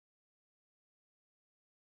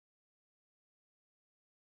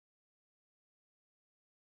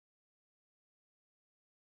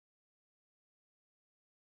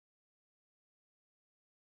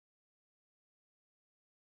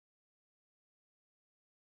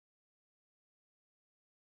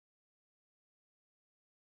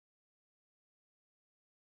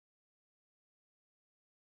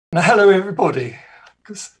Now, hello everybody,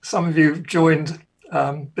 because some of you joined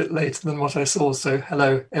a bit later than what I saw, so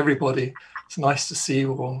hello everybody. It's nice to see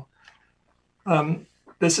you all.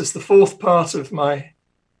 This is the fourth part of my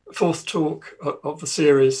fourth talk of the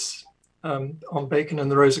series on Bacon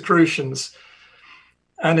and the Rosicrucians,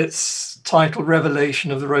 and it's titled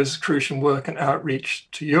Revelation of the Rosicrucian Work and Outreach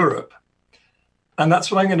to Europe. And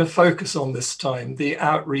that's what I'm going to focus on this time, the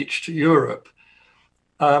outreach to Europe.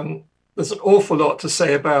 There's an awful lot to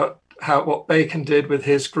say about what Bacon did with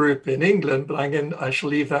his group in England, but I shall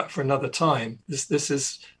leave that for another time. This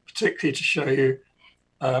is particularly to show you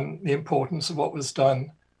the importance of what was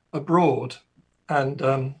done abroad,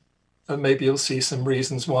 and maybe you'll see some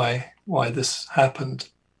reasons why this happened.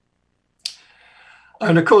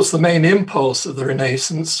 And of course, the main impulse of the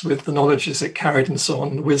Renaissance, with the knowledges it carried and so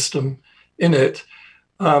on, the wisdom in it,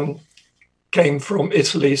 came from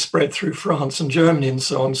Italy, spread through France and Germany and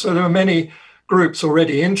so on. So there were many groups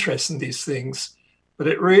already interested in these things, but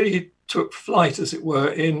it really took flight, as it were,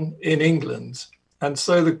 in England. And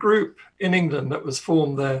so the group in England that was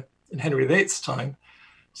formed there in Henry VIII's time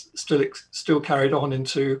still carried on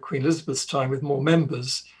into Queen Elizabeth's time with more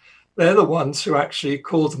members. They're the ones who actually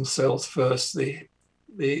called themselves first the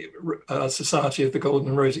Society of the Golden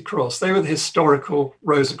and Rosy Cross. They were the Historical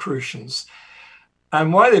Rosicrucians.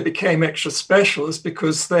 And why they became extra special is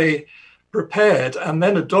because they prepared and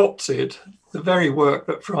then adopted the very work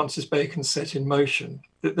that Francis Bacon set in motion.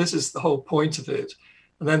 That this is the whole point of it.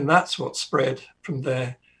 And then that's what spread from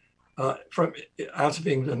there, from out of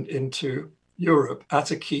England into Europe at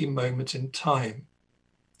a key moment in time.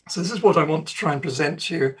 So this is what I want to try and present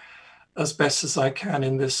to you as best as I can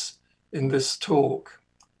in this talk.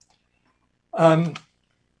 So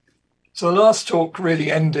the last talk really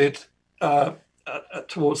ended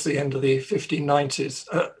towards the end of the 1590s,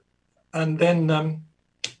 and then,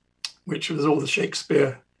 which was all the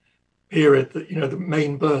Shakespeare period, that, the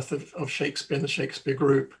main birth of Shakespeare and the Shakespeare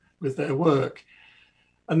group with their work.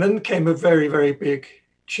 And then came a very, very big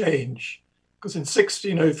change, because in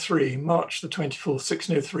 1603, March the 24th,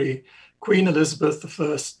 1603, Queen Elizabeth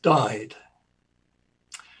I died.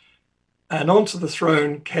 And onto the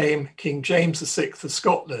throne came King James VI of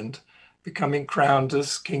Scotland, becoming crowned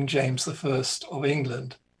as King James I of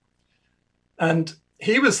England. And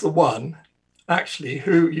he was the one, actually,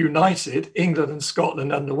 who united England and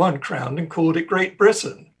Scotland under one crown and called it Great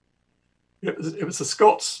Britain. It was the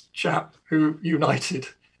Scots chap who united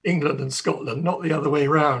England and Scotland, not the other way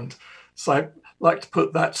around. So I like to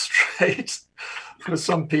put that straight, because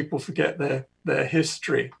some people forget their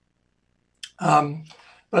history.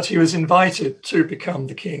 But he was invited to become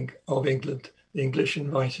the King of England. The English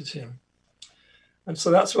invited him. And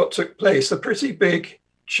so that's what took place, a pretty big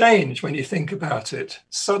change when you think about it,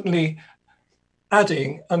 suddenly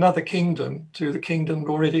adding another kingdom to the kingdom that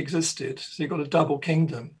already existed. So you've got a double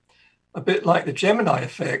kingdom, a bit like the Gemini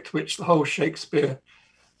effect, which the whole Shakespeare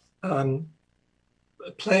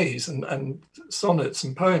plays and sonnets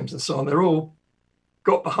and poems and so on, they're all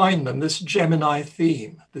got behind them this Gemini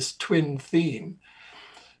theme, this twin theme.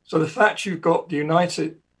 So the fact you've got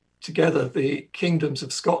united together the kingdoms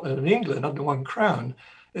of Scotland and England under one crown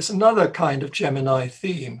is another kind of Gemini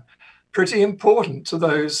theme, pretty important to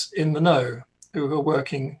those in the know who are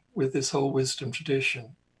working with this whole wisdom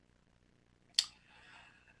tradition.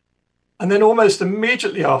 And then almost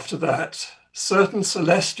immediately after that, certain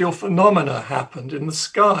celestial phenomena happened in the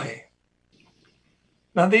sky.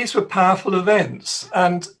 Now, these were powerful events,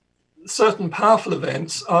 and certain powerful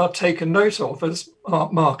events are taken note of as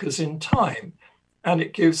markers in time. And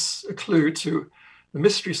it gives a clue to the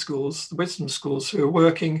mystery schools, the wisdom schools, who are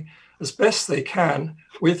working as best they can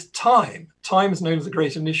with time. Time is known as the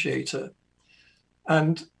great initiator.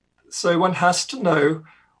 And so one has to know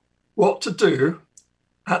what to do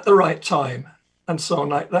at the right time and so on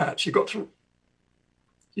like that. You've got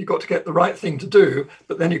to get the right thing to do,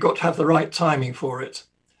 but then you've got to have the right timing for it.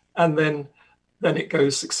 And then it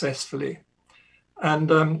goes successfully.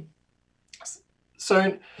 And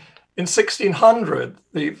so in 1600,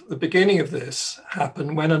 the beginning of this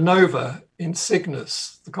happened when a nova in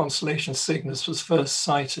Cygnus, the constellation Cygnus, was first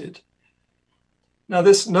sighted. Now,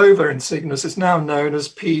 this nova in Cygnus is now known as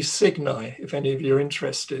P Cygni, if any of you are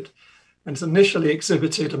interested, and it's initially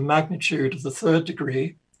exhibited a magnitude of the 3rd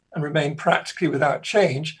degree and remained practically without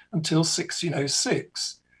change until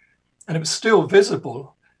 1606. And it was still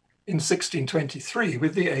visible in 1623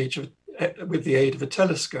 with the aid of a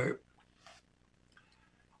telescope.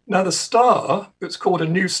 Now, the star, it's called a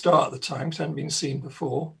new star at the time, it hadn't been seen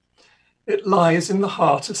before, it lies in the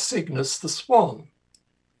heart of Cygnus the Swan,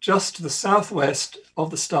 just to the southwest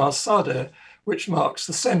of the star Sade, which marks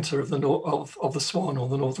the center of the swan or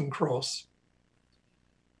the Northern Cross.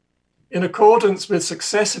 In accordance with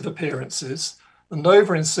successive appearances, the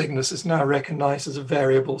nova in Cygnus is now recognized as a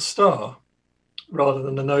variable star rather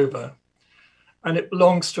than a nova, and it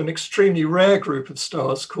belongs to an extremely rare group of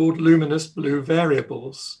stars called luminous blue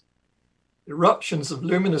variables. Eruptions of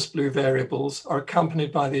luminous blue variables are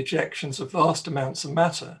accompanied by the ejections of vast amounts of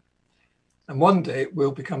matter, and one day it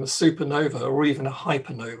will become a supernova or even a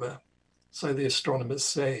hypernova, so the astronomers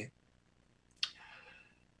say.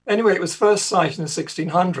 Anyway, it was first sighted in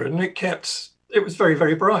 1600, and it was very,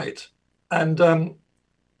 very bright, and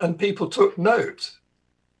people took note.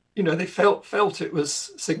 You know, they felt it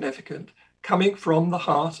was significant, coming from the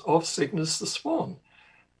heart of Cygnus the Swan.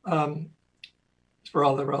 It's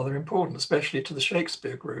rather important, especially to the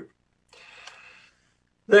Shakespeare group.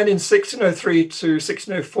 Then in 1603 to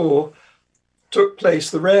 1604 took place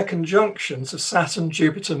the rare conjunctions of Saturn,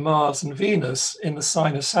 Jupiter, Mars, and Venus in the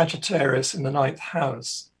sign of Sagittarius in the 9th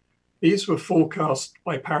house. These were forecast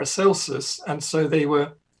by Paracelsus, and so they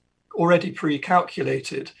were already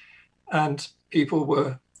pre-calculated, and people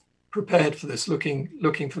were prepared for this,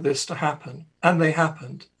 looking for this to happen, and they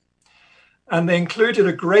happened. And they included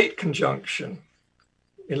a great conjunction,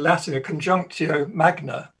 in Latin, a conjunctio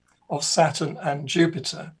magna of Saturn and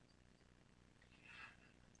Jupiter.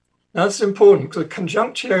 Now that's important because a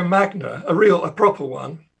conjunctio magna, a proper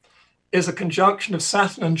one, is a conjunction of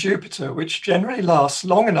Saturn and Jupiter, which generally lasts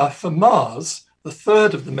long enough for Mars, the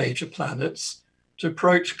third of the major planets, to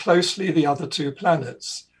approach closely the other two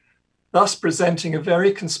planets, thus presenting a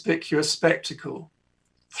very conspicuous spectacle: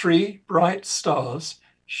 3 bright stars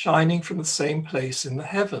shining from the same place in the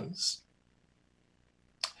heavens.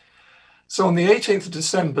 So on the 18th of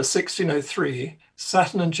December, 1603,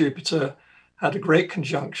 Saturn and Jupiter had a great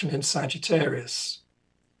conjunction in Sagittarius.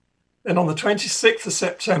 Then on the 26th of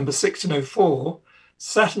September, 1604,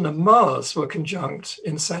 Saturn and Mars were conjunct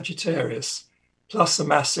in Sagittarius, plus a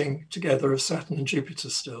massing together of Saturn and Jupiter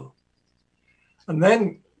still. And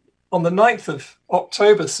then on the 9th of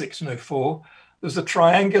October, 1604, there was a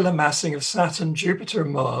triangular massing of Saturn, Jupiter,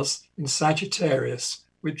 and Mars in Sagittarius,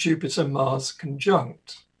 with Jupiter-Mars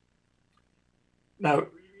conjunct. Now,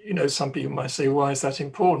 you know, some people might say, why is that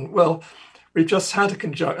important? Well, we've just had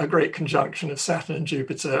a great conjunction of Saturn and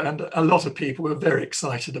Jupiter, and a lot of people were very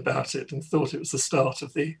excited about it and thought it was the start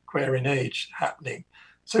of the Aquarian age happening.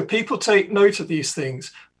 So people take note of these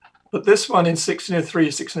things, but this one in 1603,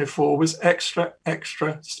 1604 was extra,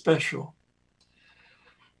 extra special.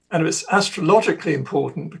 And it was astrologically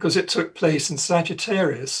important because it took place in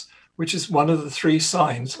Sagittarius, which is one of the 3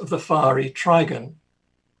 signs of the fiery trigon.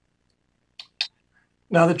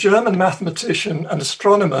 Now, the German mathematician and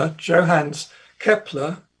astronomer Johannes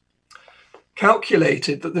Kepler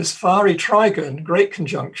calculated that this fiery trigon, great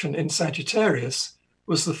conjunction in Sagittarius,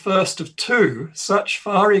 was the first of 2 such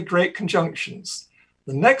fiery great conjunctions,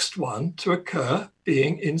 the next one to occur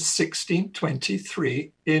being in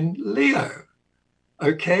 1623 in Leo.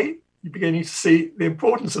 Okay, you're beginning to see the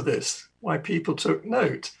importance of this, why people took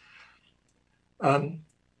note.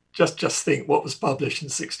 Just think what was published in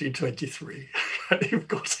 1623. You've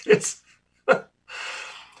got it.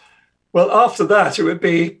 Well, after that, it would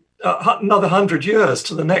be another 100 years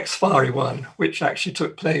to the next fiery one, which actually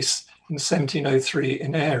took place in 1703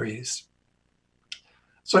 in Aries.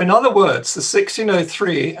 So in other words, the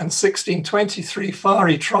 1603 and 1623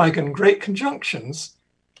 fiery trigon great conjunctions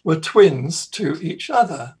were twins to each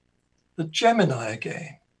other, the Gemini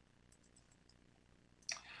again.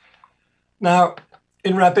 Now,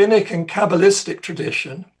 in rabbinic and Kabbalistic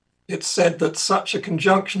tradition, it's said that such a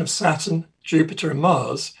conjunction of Saturn, Jupiter, and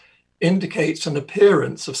Mars indicates an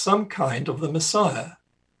appearance of some kind of the Messiah.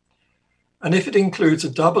 And if it includes a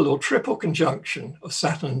double or triple conjunction of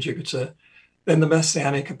Saturn and Jupiter, then the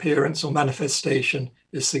messianic appearance or manifestation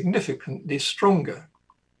is significantly stronger.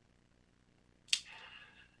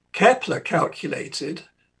 Kepler calculated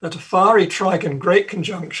that a fiery trigon great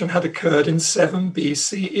conjunction had occurred in 7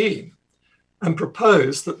 BCE and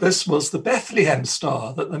proposed that this was the Bethlehem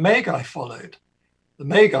star that the Magi followed, the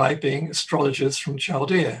Magi being astrologers from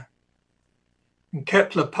Chaldea. And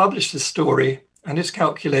Kepler published his story and his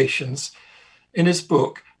calculations in his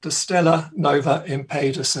book De Stella Nova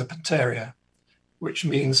Impeda Serpentaria, which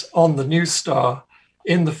means on the new star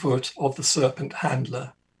in the foot of the serpent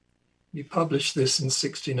handler. He published this in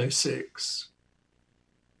 1606.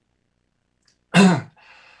 Now,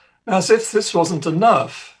 as if this wasn't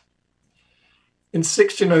enough, in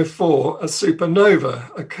 1604, a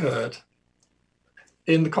supernova occurred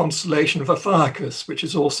in the constellation of Ophiuchus, which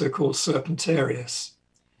is also called Serpentarius.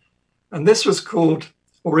 And this was called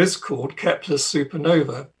or is called Kepler's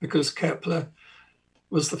supernova, because Kepler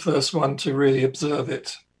was the first one to really observe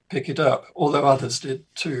it, pick it up, although others did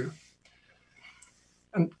too.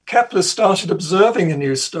 And Kepler started observing a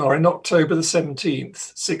new star in October the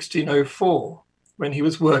 17th, 1604, when he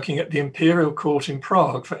was working at the imperial court in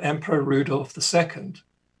Prague for Emperor Rudolf II. And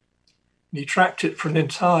he tracked it for an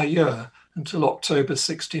entire year until October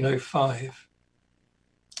 1605.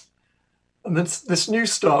 And this new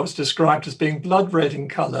star was described as being blood red in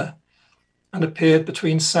colour and appeared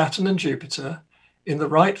between Saturn and Jupiter in the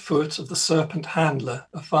right foot of the serpent handler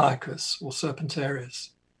Ophiuchus, or Serpentarius.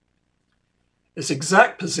 Its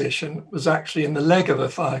exact position was actually in the leg of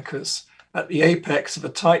Ophiuchus, at the apex of a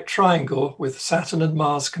tight triangle with Saturn and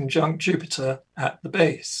Mars conjunct Jupiter at the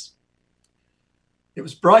base. It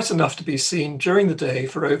was bright enough to be seen during the day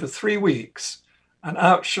for over 3 weeks and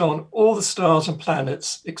outshone all the stars and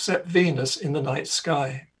planets except Venus in the night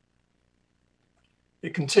sky.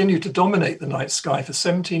 It continued to dominate the night sky for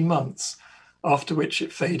 17 months, after which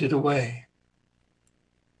it faded away.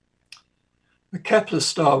 The Kepler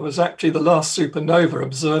star was actually the last supernova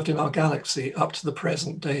observed in our galaxy up to the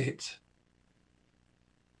present date.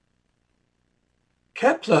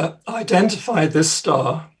 Kepler identified this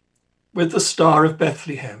star with the Star of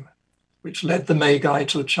Bethlehem, which led the Magi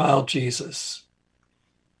to the child Jesus.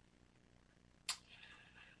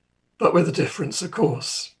 But with a difference, of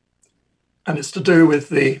course. And it's to do with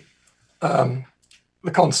the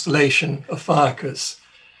constellation of Ophiuchus,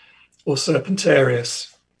 or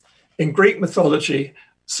Serpentarius. In Greek mythology,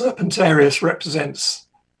 Serpentarius represents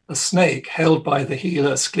a snake held by the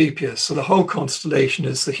healer Asclepius. So the whole constellation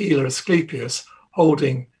is the healer Asclepius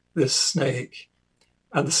holding this snake.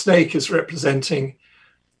 And the snake is representing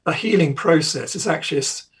a healing process. It's actually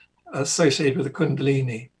associated with the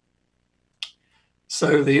Kundalini.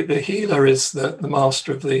 So the healer is the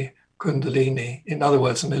master of the Kundalini, in other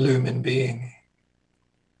words, an illumined being.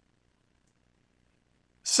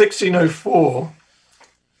 1604,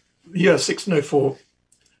 the year 1604,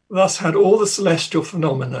 thus had all the celestial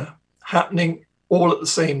phenomena happening all at the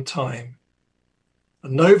same time. A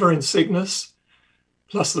nova in Cygnus,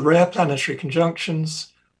 plus the rare planetary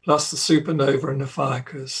conjunctions, plus the supernova in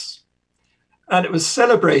Ophiuchus. And it was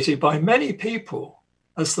celebrated by many people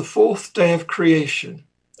as the fourth day of creation,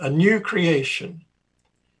 a new creation,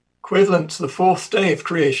 equivalent to the fourth day of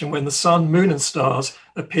creation when the sun, moon, and stars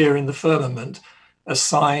appear in the firmament as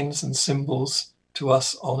signs and symbols to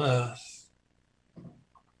us on Earth.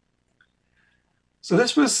 So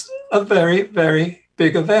this was a very, very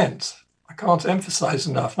big event. I can't emphasize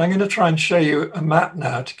enough. I'm going to try and show you a map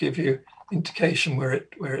now to give you indication where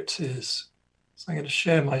it is. So I'm going to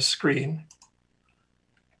share my screen.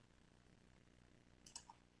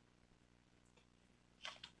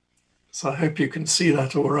 So I hope you can see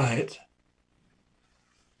that all right.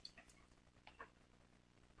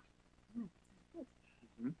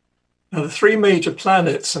 Now, the 3 major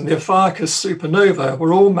planets and the Ophiuchus supernova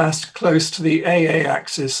were all massed close to the AA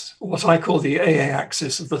axis, or what I call the AA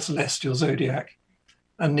axis of the celestial zodiac,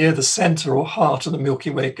 and near the center or heart of the Milky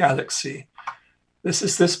Way galaxy. This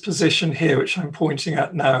is this position here, which I'm pointing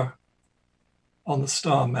at now on the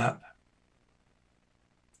star map.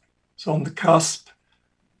 So on the cusp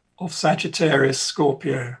of Sagittarius,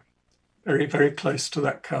 Scorpio, very, very close to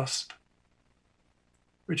that cusp,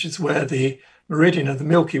 which is where the meridian of the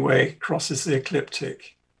Milky Way crosses the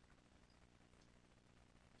ecliptic.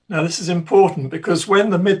 Now, this is important because when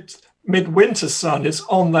the midwinter sun is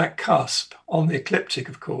on that cusp, on the ecliptic,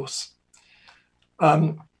 of course,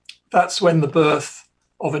 that's when the birth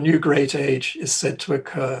of a new great age is said to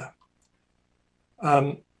occur.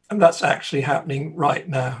 And that's actually happening right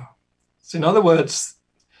now. So in other words,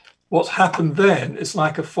 what happened then is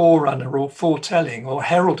like a forerunner or foretelling or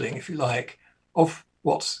heralding, if you like, of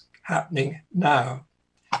what's happening now.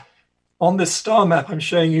 On this star map I'm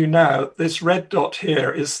showing you now, this red dot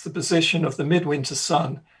here is the position of the midwinter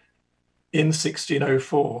sun in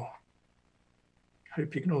 1604.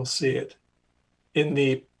 Hope you can all see it, in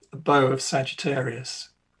the bow of Sagittarius.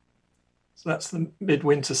 So that's the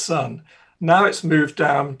midwinter sun. Now it's moved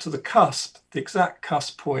down to the cusp, the exact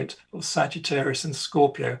cusp point of Sagittarius and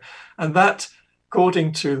Scorpio. And that,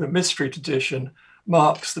 according to the mystery tradition,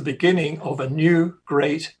 marks the beginning of a new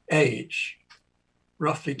great age,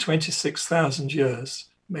 roughly 26,000 years,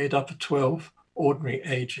 made up of 12 ordinary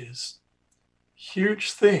ages.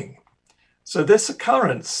 Huge thing. So this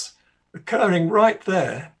occurrence occurring right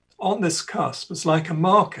there on this cusp was like a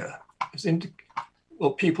marker.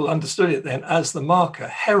 Well, people understood it then as the marker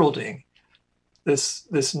heralding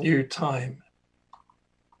this new time.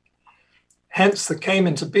 Hence there came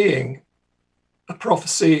into being a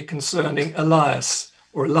prophecy concerning Elias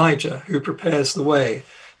or Elijah, who prepares the way.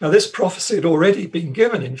 Now, this prophecy had already been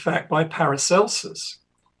given, in fact, by Paracelsus.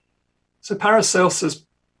 So Paracelsus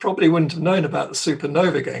probably wouldn't have known about the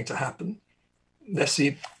supernova going to happen unless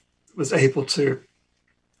he was able to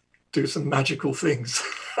do some magical things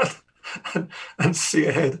and see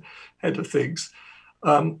ahead of things.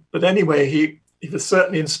 But anyway, he was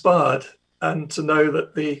certainly inspired, and to know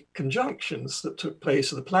that the conjunctions that took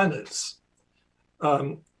place of the planets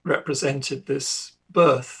represented this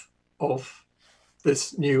birth of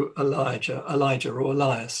this new Elijah or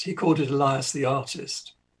Elias. He called it Elias the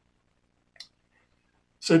artist.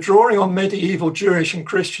 So drawing on medieval Jewish and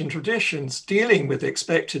Christian traditions dealing with the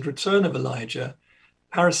expected return of Elijah,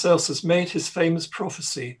 Paracelsus made his famous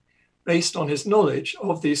prophecy based on his knowledge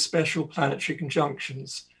of these special planetary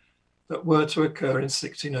conjunctions that were to occur in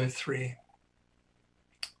 1603.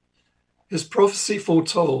 His prophecy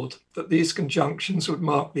foretold that these conjunctions would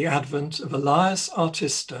mark the advent of Elias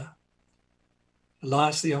Artista,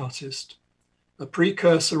 Elias the artist, a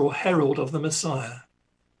precursor or herald of the Messiah,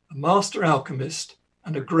 a master alchemist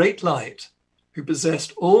and a great light who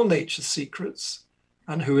possessed all nature's secrets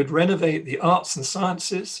and who would renovate the arts and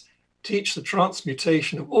sciences, teach the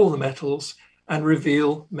transmutation of all the metals, and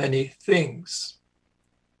reveal many things.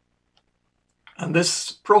 And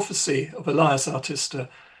this prophecy of Elias Artista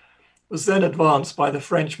was then advanced by the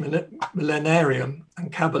French millenarian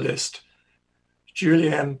and Kabbalist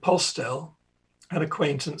Julien Postel, an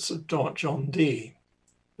acquaintance of John Dee,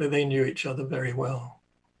 though they knew each other very well.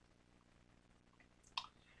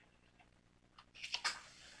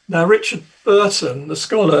 Now, Richard Burton, the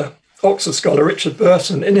scholar, Oxford scholar Richard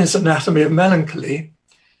Burton, in his Anatomy of Melancholy,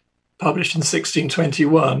 published in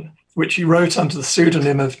 1621, which he wrote under the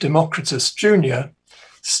pseudonym of Democritus Jr.,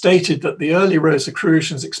 stated that the early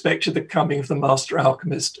Rosicrucians expected the coming of the master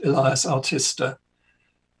alchemist Elias Artista.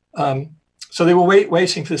 So they were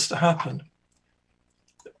waiting for this to happen.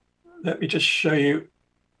 Let me just show you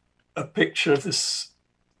a picture of this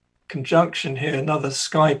conjunction here, another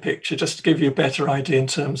sky picture, just to give you a better idea in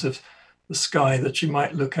terms of the sky that you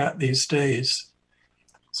might look at these days.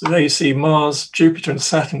 So there you see Mars, Jupiter and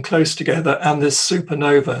Saturn close together, and this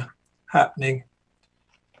supernova happening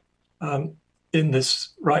in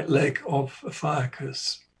this right leg of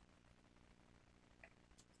Ophiuchus.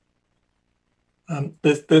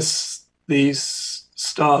 These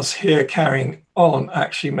stars here carrying on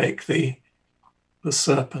actually make the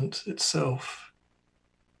serpent itself.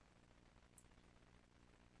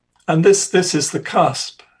 And this is the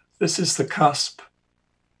cusp. This is the cusp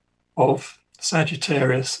of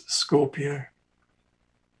Sagittarius Scorpio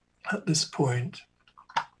at this point.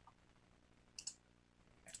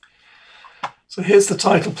 So here's the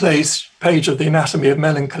title page of the Anatomy of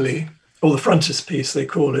Melancholy, or the frontispiece they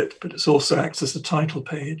call it, but it also acts as the title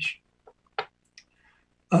page,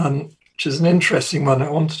 which is an interesting one. I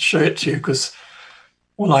wanted to show it to you because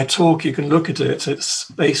when I talk, you can look at it. It's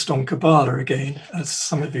based on Kabbalah again, as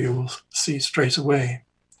some of you will see straight away.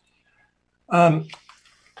 Well,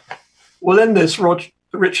 in this,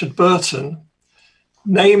 Richard Burton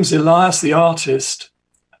names Elias the artist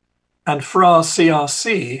and Fra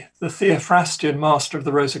CRC, the Theophrastic master of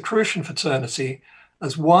the Rosicrucian fraternity,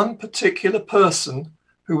 as one particular person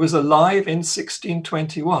who was alive in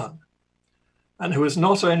 1621 and who was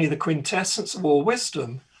not only the quintessence of all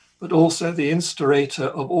wisdom, but also the instaurator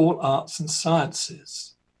of all arts and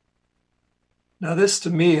sciences. Now this, to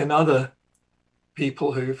me and other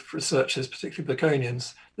people who've researched this, particularly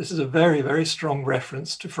Baconians, this is a very, very strong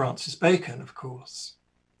reference to Francis Bacon, of course,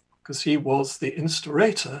 because he was the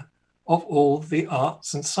instaurator of all the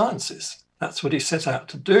arts and sciences. That's what he set out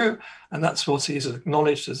to do, and that's what he's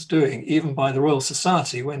acknowledged as doing, even by the Royal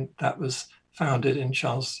Society when that was founded in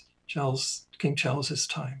King Charles's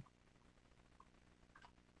time.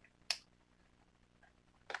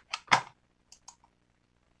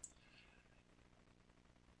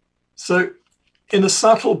 So, in a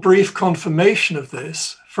subtle, brief confirmation of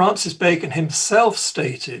this, Francis Bacon himself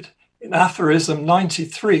stated in aphorism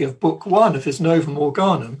 93 of Book 1 of his Novum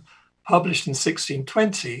Organum, published in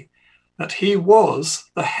 1620, that he was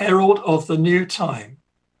the herald of the new time,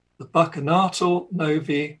 the Bacchanal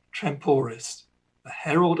Novi Temporis, the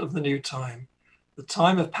herald of the new time, the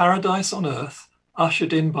time of paradise on earth,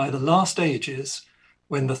 ushered in by the last ages,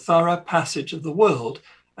 when the thorough passage of the world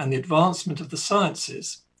and the advancement of the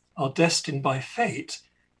sciences are destined by fate,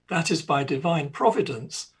 that is by divine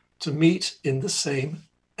providence, to meet in the same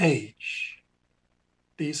age.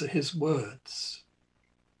 These are his words.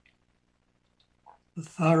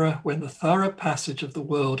 When the thorough passage of the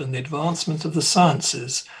world and the advancement of the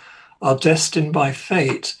sciences are destined by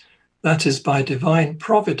fate, that is by divine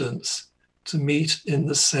providence, to meet in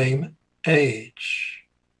the same age.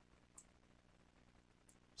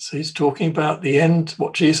 So he's talking about the end,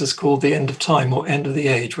 what Jesus called the end of time or end of the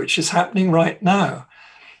age, which is happening right now.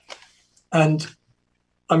 And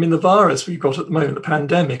I mean, the virus we've got at the moment, the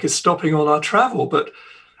pandemic, is stopping all our travel,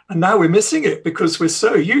 and now we're missing it because we're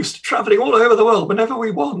so used to traveling all over the world whenever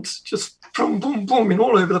we want, just boom, boom, boom, in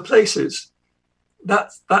all over the places.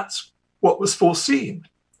 That's what was foreseen.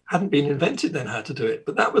 Hadn't been invented then how to do it,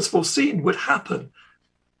 but that was foreseen would happen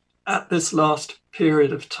at this last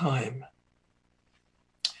period of time,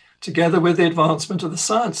 together with the advancement of the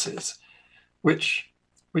sciences, which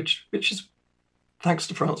is, thanks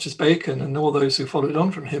to Francis Bacon and all those who followed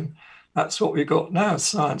on from him, that's what we've got now.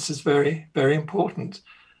 Science is very, very important,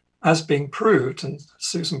 as being proved, and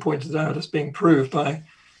Susan pointed out, as being proved by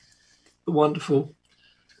the wonderful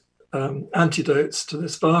antidotes to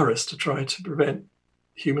this virus to try to prevent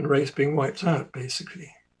human race being wiped out,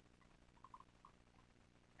 basically.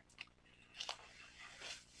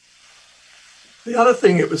 The other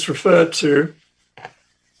thing it was referred to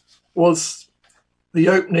was the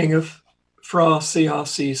opening of Fra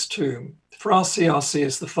CRC's tomb. Fra CRC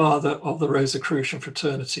is the father of the Rosicrucian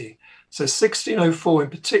fraternity. So 1604 in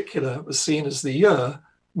particular was seen as the year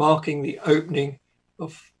marking the opening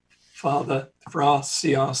of Father Fra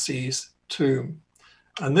CRC's tomb.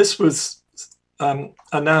 And this was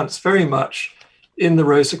announced very much in the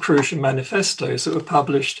Rosicrucian manifestos that were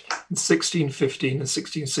published in 1615 and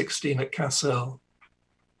 1616 at Cassel.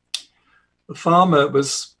 The Farmer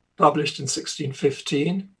was published in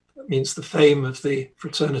 1615. That means the fame of the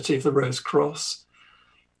Fraternity of the Rose Cross.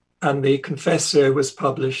 And the Confessio was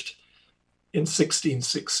published in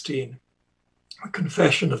 1616, a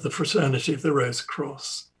confession of the Fraternity of the Rose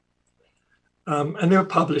Cross. And they were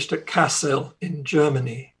published at Kassel in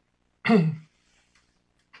Germany.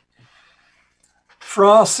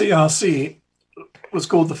 Fra CRC was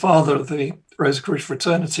called the father of the Rosicrucian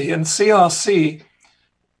fraternity, and CRC,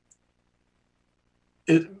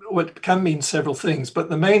 it can mean several things, but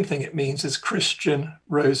the main thing it means is Christian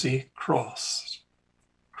Rosy Cross.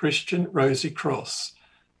 Christian Rosy Cross,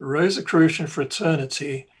 the Rosicrucian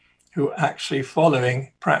fraternity who are actually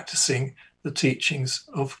practicing the teachings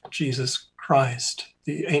of Jesus Christ,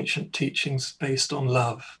 the ancient teachings based on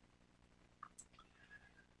love.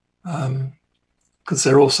 Because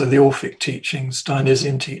they're also the Orphic teachings,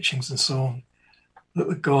 Dionysian teachings, and so on, that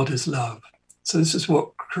the God is love. So this is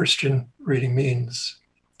what Christian really means.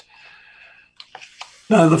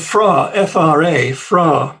 Now the Fra, F-R-A,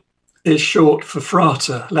 Fra, is short for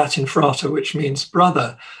frater, Latin frater, which means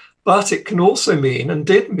brother, but it can also mean, and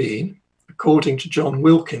did mean, according to John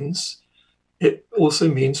Wilkins, it also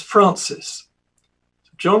means Francis.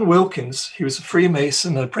 John Wilkins, he was a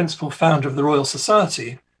Freemason and a principal founder of the Royal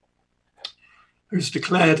Society, whose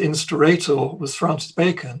declared instaurator was Francis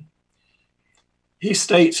Bacon. He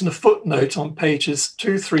states in a footnote on pages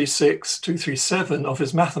 236, 237 of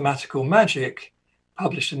his Mathematical Magic,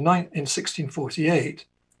 published in 1648,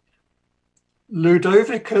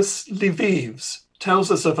 Ludovicus Levives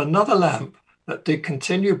tells us of another lamp that did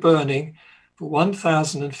continue burning for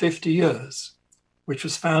 1050 years, which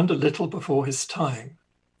was found a little before his time.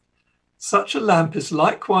 Such a lamp is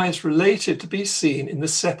likewise related to be seen in the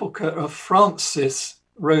sepulchre of Francis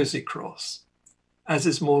Rosy Cross, as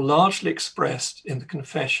is more largely expressed in the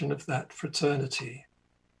confession of that fraternity.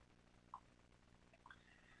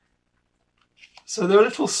 So there are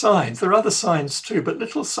little signs, there are other signs too, but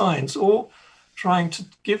little signs all trying to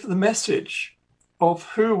give the message of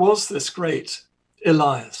who was this great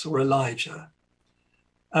Elias or Elijah.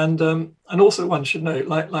 And also one should note,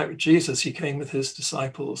 like with Jesus, he came with his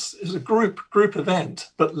disciples. It was a group event,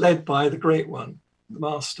 but led by the great one, the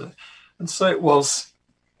master. And so it was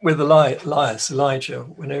with Elijah,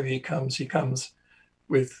 whenever he comes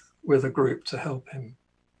with a group to help him.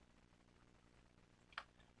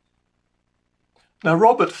 Now,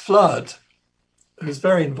 Robert Flood, who's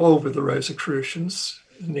very involved with the Rosicrucians,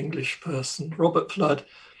 an English person, Robert Flood,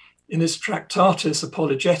 in his Tractatus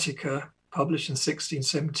Apologetica, published in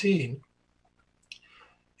 1617,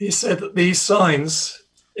 he said that these signs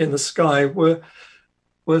in the sky were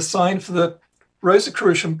a sign for the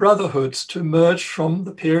Rosicrucian brotherhoods to emerge from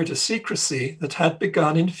the period of secrecy that had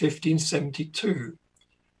begun in 1572,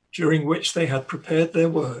 during which they had prepared their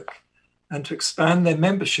work, and to expand their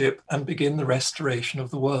membership and begin the restoration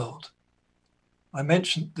of the world. I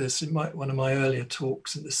mentioned this in one of my earlier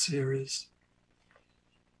talks in this series.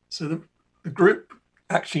 So the group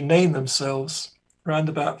actually named themselves around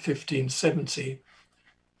about 1570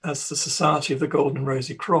 as the Society of the Golden and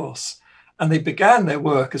Rosy Cross. And they began their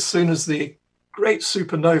work as soon as the great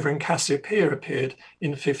supernova in Cassiopeia appeared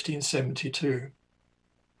in 1572.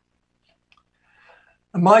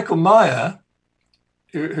 And Michael Meyer,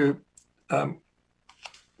 who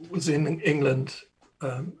was in England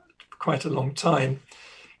quite a long time,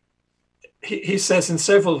 he says in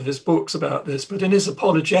several of his books about this, but in his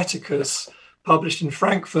Apologeticus, published in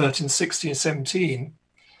Frankfurt in 1617,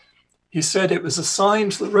 he said it was a sign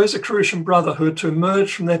to the Rosicrucian Brotherhood to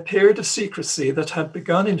emerge from their period of secrecy that had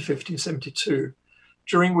begun in 1572,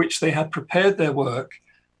 during which they had prepared their work,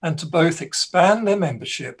 and to both expand their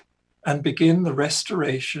membership and begin the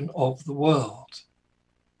restoration of the world.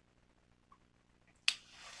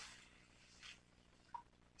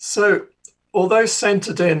 So, although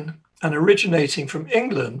centered in and originating from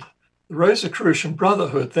England, the Rosicrucian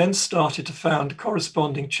Brotherhood then started to found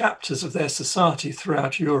corresponding chapters of their society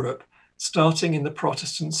throughout Europe, starting in the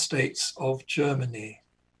Protestant states of Germany.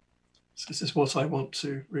 So this is what I want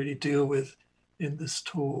to really deal with in this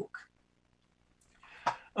talk.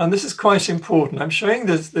 And this is quite important. I'm showing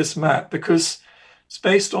this map because it's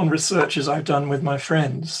based on researches I've done with my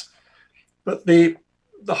friends. But the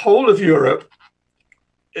whole of Europe,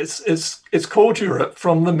 it's called Europe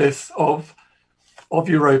from the myth of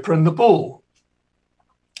Europa and the bull.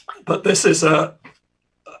 But this is a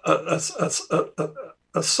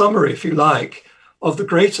summary, if you like, of the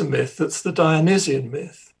greater myth that's the Dionysian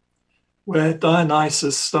myth, where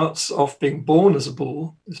Dionysus starts off being born as a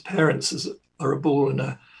bull. His parents are a bull and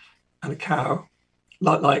a cow,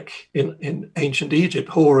 like in ancient Egypt.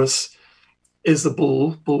 Horus is the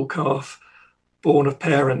bull calf, born of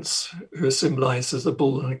parents who are symbolized as a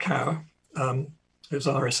bull and a cow,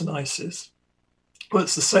 Osiris and Isis. Well,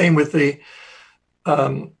 it's the same with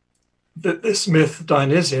this myth,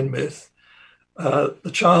 Dionysian myth.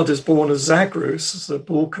 The child is born as Zagreus, as a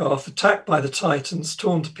bull calf, attacked by the Titans,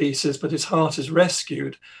 torn to pieces, but his heart is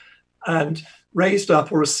rescued and raised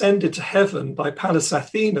up or ascended to heaven by Pallas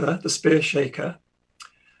Athena, the spear shaker,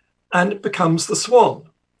 and it becomes the swan.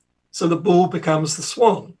 So the bull becomes the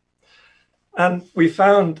swan. And we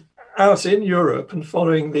found out in Europe, and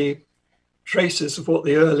following the traces of what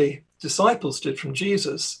the early disciples did from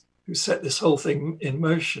Jesus, who set this whole thing in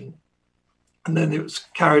motion. And then it was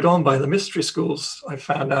carried on by the mystery schools, I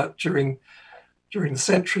found out during the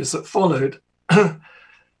centuries that followed,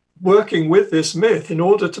 working with this myth in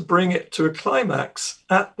order to bring it to a climax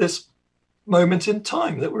at this moment in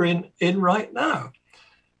time that we're in right now,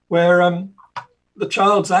 where the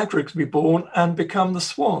child Zagreus can be born and become the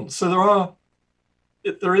swan. So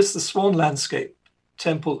there is the swan landscape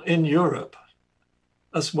temple in Europe,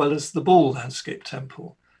 as well as the bull landscape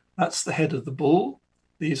temple. That's the head of the bull.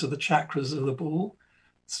 These are the chakras of the bull,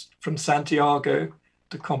 from Santiago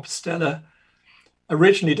to Compostela,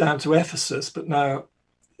 originally down to Ephesus, but now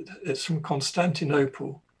it's from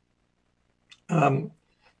Constantinople. But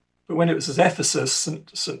when it was at Ephesus,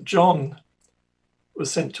 St. John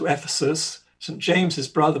was sent to Ephesus. St. James's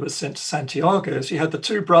brother was sent to Santiago. So you had the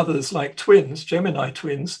two brothers like twins, Gemini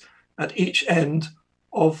twins, at each end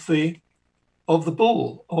of the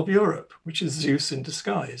bull of Europe, which is Zeus in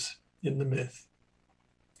disguise in the myth.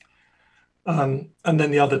 And then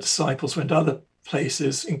the other disciples went other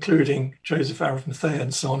places, including Joseph Arimathea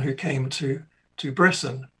and so on, who came to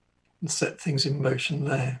Britain and set things in motion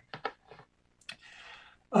there.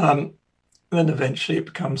 And then eventually it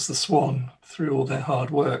becomes the swan through all their hard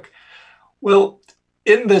work. Well,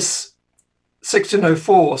 in this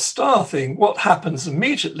 1604 star thing, what happens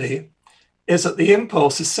immediately is that the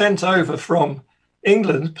impulse is sent over from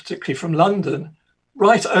England, particularly from London,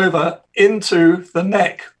 right over into the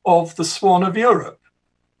neck of the swan of Europe,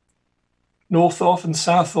 north of and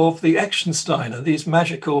south of the Echsensteiner, these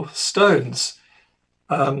magical stones,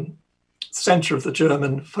 center of the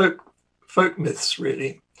German folk myths,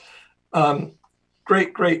 really.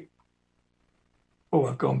 Great. Oh,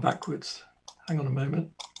 I've gone backwards. Hang on a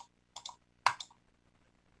moment.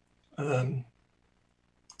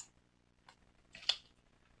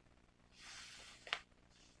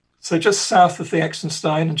 So just south of the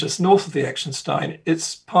Echsenstein and just north of the Echsenstein,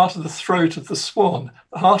 it's part of the throat of the swan.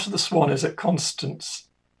 The heart of the swan is at Constance,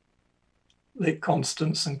 Lake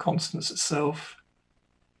Constance and Constance itself.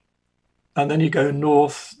 And then you go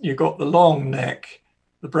north, you've got the long neck,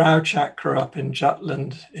 the brow chakra up in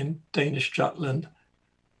Jutland, in Danish Jutland,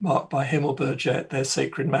 marked by Himmelberget, their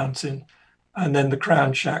sacred mountain, and then the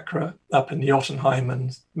crown chakra up in the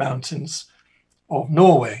Jotunheimen mountains of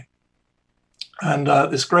Norway. And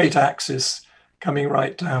this great axis coming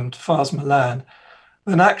right down to Fars Milan.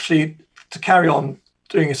 And actually, to carry on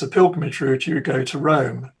doing it a pilgrimage route, you would go to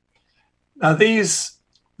Rome. Now, these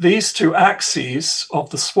two axes of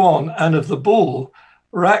the swan and of the bull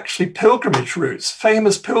were actually pilgrimage routes,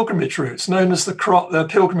 famous pilgrimage routes known as the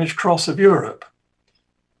Pilgrimage Cross of Europe.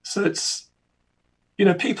 So it's, you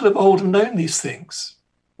know, people of old have known these things,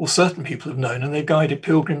 or certain people have known, and they've guided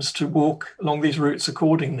pilgrims to walk along these routes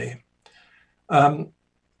accordingly. The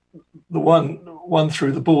one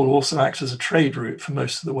through the Ball also acts as a trade route for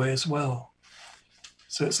most of the way as well.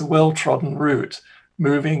 So it's a well-trodden route,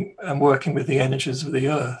 moving and working with the energies of the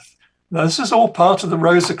earth. Now, this is all part of the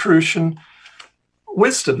Rosicrucian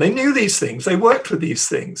wisdom. They knew these things. They worked with these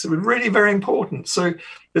things. It was really very important. So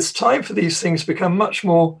it's time for these things to become much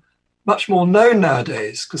more known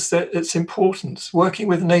nowadays, because it's important. Working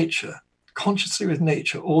with nature, consciously with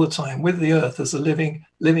nature all the time, with the earth as a living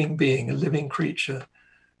being, a living creature.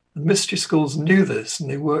 The mystery schools knew this and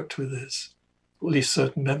they worked with this. Or at least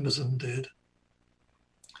certain members of them did.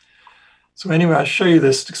 So anyway, I'll show you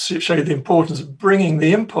this to show you the importance of bringing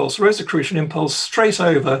the impulse, Rosicrucian impulse, straight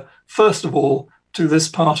over, first of all, to this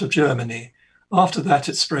part of Germany. After that,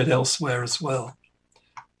 it spread elsewhere as well.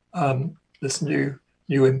 This new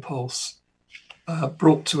impulse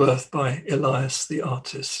brought to earth by Elijah the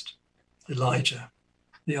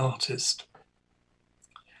artist.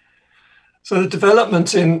 So the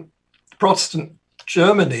development in Protestant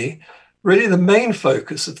Germany, really the main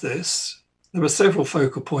focus of this, there were several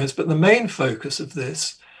focal points, but the main focus of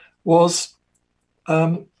this was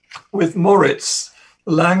with Moritz,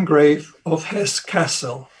 the Landgrave of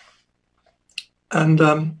Hesse-Kassel,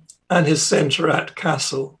 and his centre at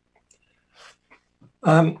Kassel.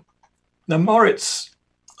 Now Moritz,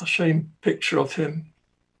 I'll show you a picture of him.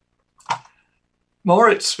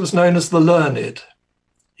 Moritz was known as the Learned.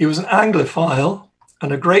 He was an Anglophile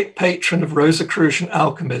and a great patron of Rosicrucian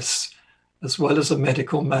alchemists, as well as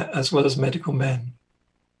medical men.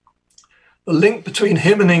 The link between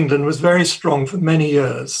him and England was very strong for many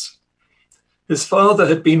years. His father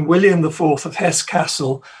had been William IV of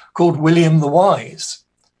Hesse-Kassel, called William the Wise,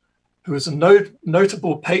 who was a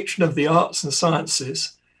notable patron of the arts and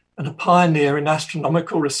sciences and a pioneer in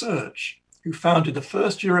astronomical research, who founded the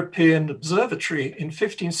first European observatory in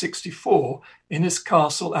 1564 in his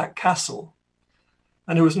castle at Kassel,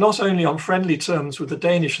 and who was not only on friendly terms with the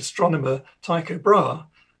Danish astronomer Tycho Brahe,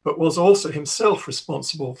 but was also himself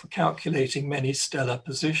responsible for calculating many stellar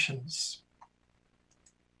positions.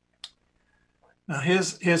 Now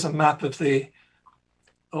here's a map of the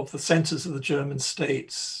centres of the German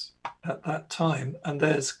states at that time, and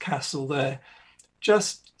there's Kassel there,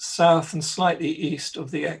 just south and slightly east of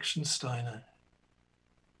the Echsensteiner.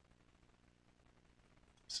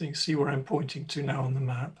 So you can see where I'm pointing to now on the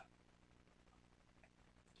map.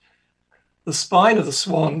 The spine of the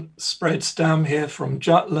Swan spreads down here from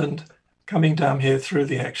Jutland, coming down here through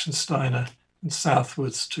the Echsensteiner and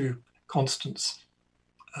southwards to Constance,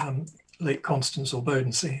 Lake Constance or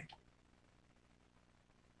Bodensee.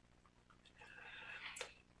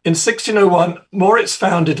 In 1601, Moritz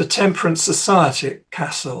founded a temperance society at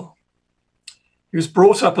Kassel. He was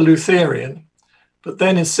brought up a Lutheran, but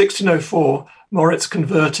then in 1604, Moritz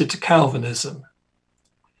converted to Calvinism.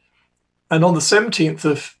 And on the 17th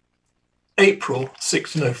of April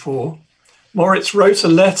 1604, Moritz wrote a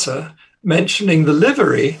letter mentioning the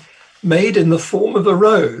livery made in the form of a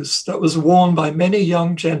rose that was worn by many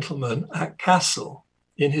young gentlemen at Kassel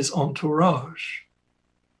in his entourage.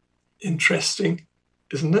 Interesting,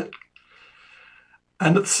 isn't it?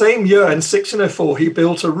 And at the same year, in 1604, he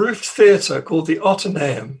built a roofed theatre called the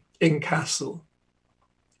Otteneum in Kassel.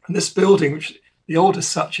 And this building, which the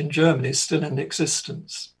oldest such in Germany, is still in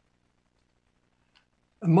existence.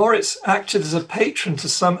 And Moritz acted as a patron to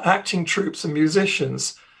some acting troupes and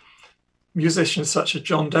musicians such as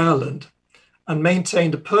John Dowland, and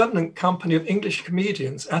maintained a permanent company of English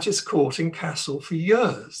comedians at his court in Kassel for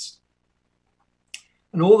years.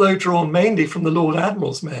 And although drawn mainly from the Lord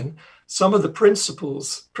Admiral's men, some of the principal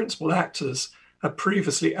actors had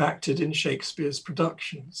previously acted in Shakespeare's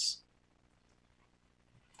productions.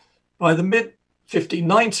 By the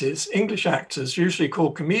mid-1590s, English actors, usually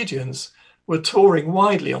called comedians, were touring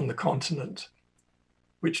widely on the continent,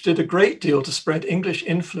 which did a great deal to spread English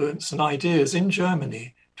influence and ideas in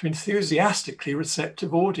Germany to enthusiastically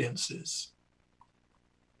receptive audiences.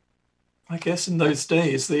 I guess in those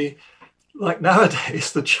days, like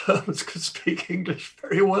nowadays, the Germans could speak English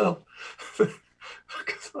very well.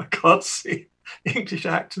 I can't see English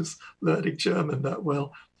actors learning German that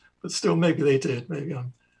well, but still maybe they did, maybe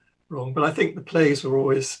I'm wrong. But I think the plays were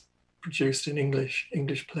always produced in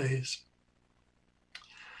English plays.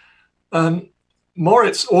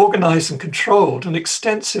 Moritz organized and controlled an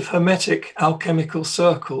extensive hermetic alchemical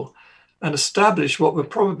circle and established what were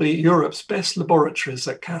probably Europe's best laboratories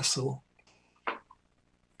at Kassel.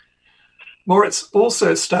 Moritz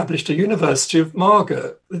also established a University of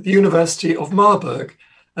Marburg, the University of Marburg,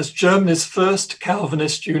 as Germany's first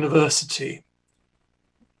Calvinist university.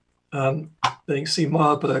 Then you can see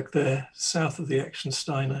Marburg there, south of the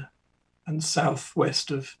Echensteiner and southwest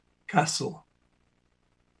of Kassel.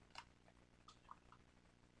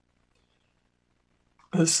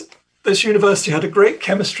 This university had a great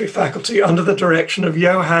chemistry faculty under the direction of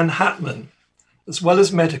Johann Hattmann, as well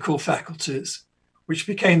as medical faculties, which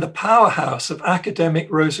became the powerhouse of academic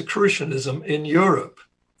Rosicrucianism in Europe.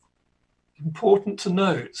 Important to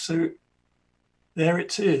note. So there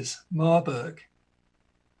it is, Marburg,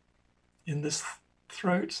 in this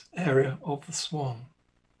throat area of the swan.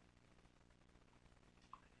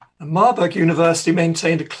 And Marburg University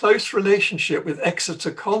maintained a close relationship with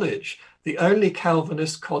Exeter College, the only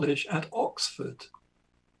Calvinist college at Oxford,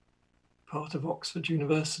 part of Oxford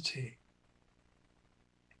University.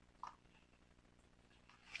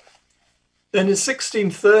 Then in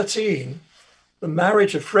 1613, the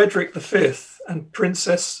marriage of Frederick V and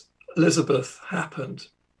Princess Elizabeth happened.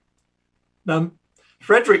 Now,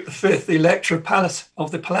 Frederick V, the Elector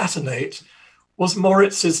of the Palatinate, was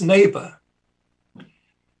Moritz's neighbour.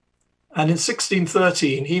 And in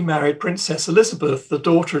 1613, he married Princess Elizabeth, the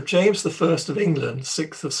daughter of James I of England,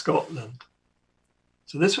 6th of Scotland.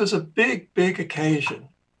 So this was a big, big occasion.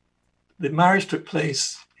 The marriage took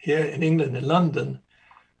place here in England, in London,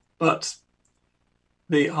 but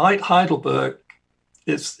the Heidelberg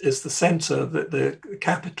is the centre, the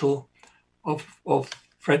capital of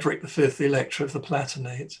Frederick V, the Elector of the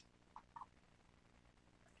Palatinate.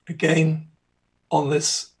 Again, on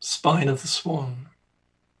this spine of the swan.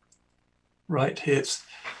 Right here,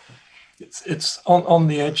 it's on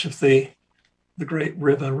the edge of the great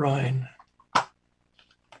river Rhine.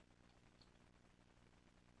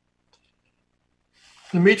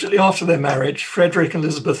 Immediately after their marriage, Frederick and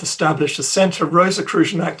Elizabeth established a centre of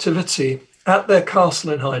Rosicrucian activity at their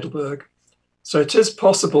castle in Heidelberg. So it is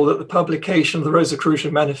possible that the publication of the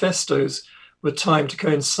Rosicrucian manifestos were timed to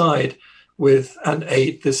coincide with and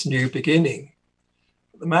aid this new beginning.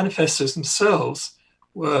 The manifestos themselves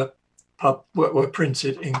were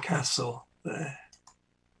printed in Kassel there.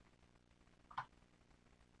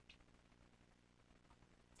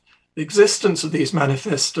 The existence of these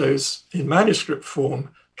manifestos in manuscript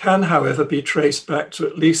form can, however, be traced back to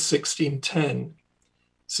at least 1610,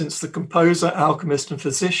 since the composer, alchemist, and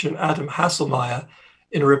physician Adam Hasselmeyer,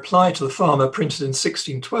 in a reply to the Farmer printed in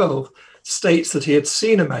 1612, states that he had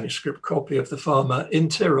seen a manuscript copy of the Farmer in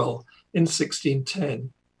Tyrol in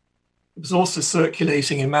 1610. It was also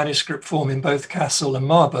circulating in manuscript form in both Kassel and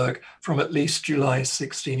Marburg from at least July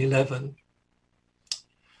 1611.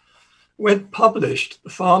 When published, the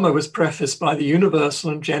Farmer was prefaced by the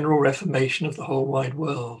universal and general reformation of the whole wide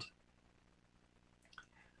world.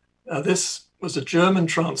 Now, this was a German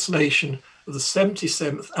translation of the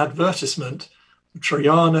 77th advertisement of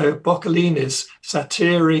Traiano Boccolini's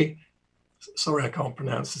Satira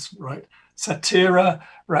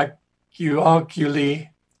Raguaguli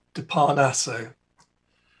de Parnasso.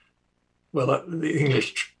 Well, the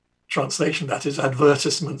English translation, that is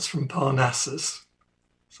advertisements from Parnassus.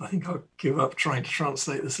 So I think I'll give up trying to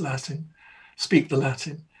translate this Latin, speak the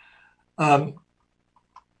Latin. The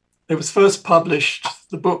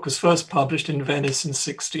book was first published in Venice in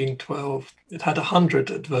 1612. It had 100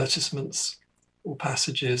 advertisements or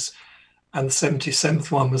passages, and the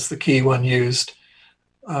 77th one was the key one used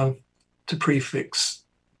to prefix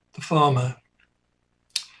the Farmer.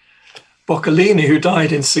 Boccolini, who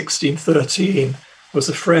died in 1613, was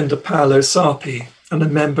a friend of Paolo Sarpi and a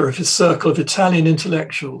member of his circle of Italian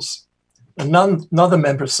intellectuals. Another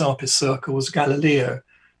member of Sarpi's circle was Galileo,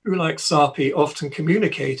 who, like Sarpi, often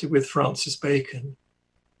communicated with Francis Bacon.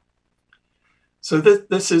 So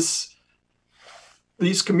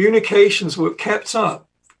these communications were kept up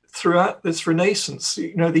throughout this Renaissance.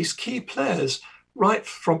 You know, these key players, right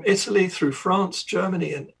from Italy through France,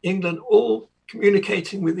 Germany, and England, all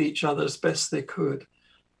communicating with each other as best they could,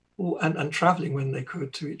 and traveling when they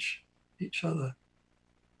could to each other.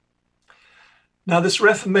 Now, this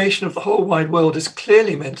reformation of the whole wide world is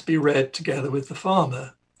clearly meant to be read together with the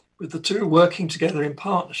Farmer, with the two working together in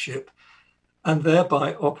partnership and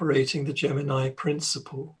thereby operating the Gemini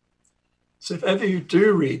principle. So if ever you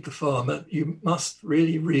do read the Farmer, you must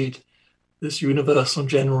really read this universal and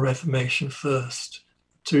general reformation first.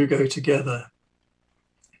 The two go together.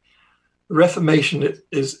 The Reformation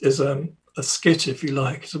is a skit, if you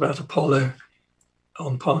like. It's about Apollo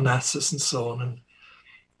on Parnassus and so on.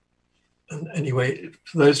 And anyway,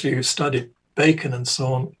 for those of you who studied Bacon and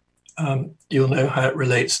so on, you'll know how it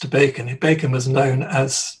relates to Bacon. Bacon was known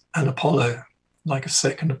as an Apollo, like a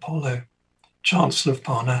second Apollo. Chancellor of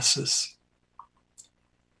Parnassus.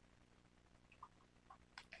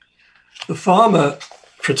 The farmer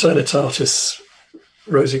Fraternitatis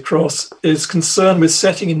Rosy Cross is concerned with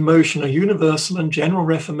setting in motion a universal and general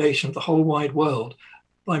reformation of the whole wide world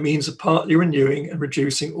by means of partly renewing and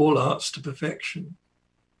reducing all arts to perfection.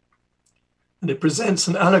 And it presents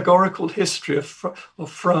an allegorical history of Fra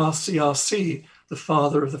CRC, the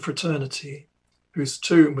father of the fraternity, whose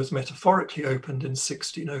tomb was metaphorically opened in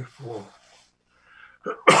 1604.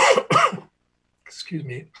 Excuse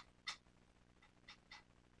me.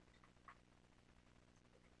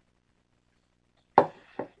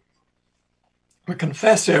 The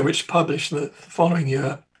Confessio, which published the following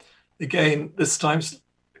year, again, this time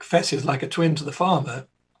Confessio is like a twin to the farmer,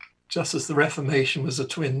 just as the Reformation was a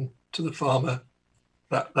twin to the farmer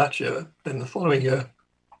that year. Then the following year,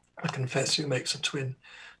 the Confessio makes a twin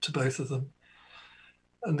to both of them.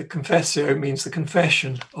 And the Confessio means the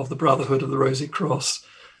confession of the Brotherhood of the Rosy Cross.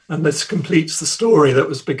 And this completes the story that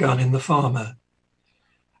was begun in the farmer.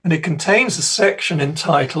 And it contains a section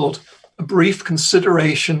entitled A Brief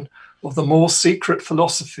Consideration of the More Secret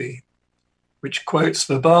Philosophy, which quotes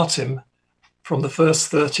verbatim from the first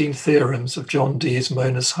 13 theorems of John Dee's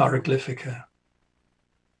Monus Hieroglyphica.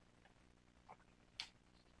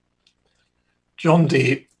 John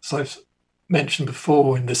Dee, as I've mentioned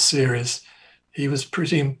before in this series, he was a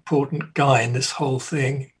pretty important guy in this whole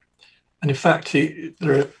thing. And in fact,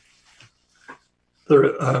 there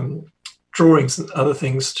are drawings and other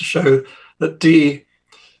things to show that Dee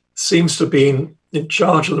seems to have been in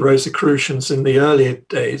charge of the Rosicrucians in the earlier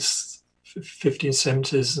days,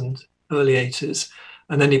 1570s and early 80s.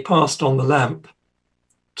 And then he passed on the lamp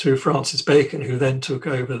to Francis Bacon, who then took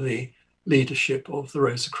over the leadership of the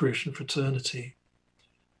Rosicrucian fraternity.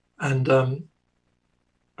 And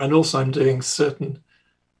also I'm doing certain,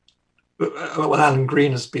 well, Alan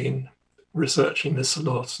Green has been researching this a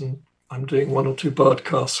lot, and I'm doing 1 or 2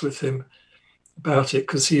 podcasts with him about it,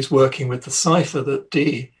 because he's working with the cipher that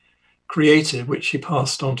Dee created, which he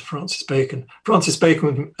passed on to Francis Bacon. Francis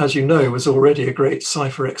Bacon, as you know, was already a great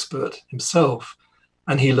cipher expert himself,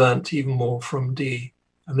 and he learnt even more from Dee,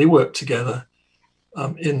 and they worked together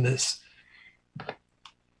in this.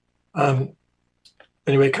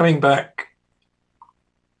 Anyway, coming back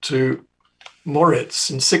to Moritz,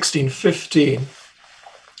 in 1615,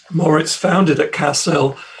 Moritz founded at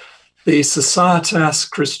Cassel the Societas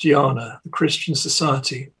Christiana, the Christian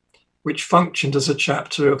Society, which functioned as a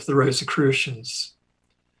chapter of the Rosicrucians.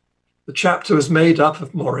 The chapter was made up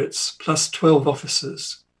of Moritz plus 12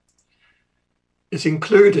 officers. It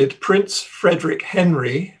included Prince Frederick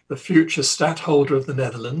Henry, the future stadtholder of the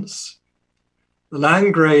Netherlands, the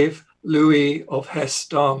Landgrave Louis of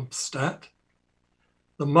Hesse-Darmstadt,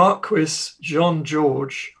 the Marquis John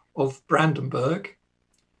George of Brandenburg,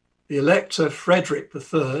 the Elector Frederick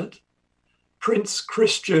III, Prince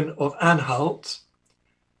Christian of Anhalt,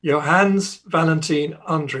 Johannes Valentin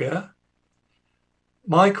Andrea,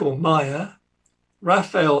 Michael Meyer,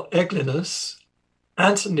 Raphael Eglinus,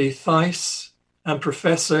 Anthony Theiss, and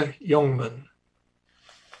Professor Jongman.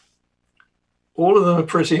 All of them are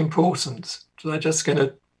pretty important, so I'm just going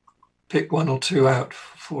to pick 1 or 2 out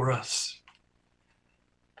for us.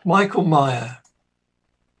 Michael Meyer.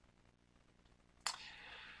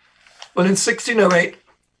 Well, in 1608,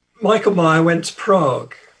 Michael Meyer went to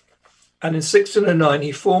Prague, and in 1609,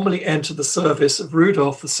 he formally entered the service of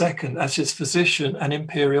Rudolf II as his physician and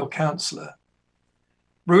imperial counsellor.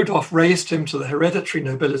 Rudolf raised him to the hereditary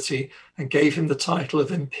nobility and gave him the title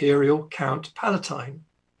of Imperial Count Palatine.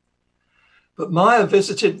 But Meyer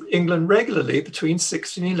visited England regularly between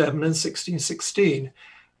 1611 and 1616,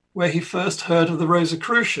 where he first heard of the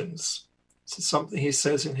Rosicrucians. This is something he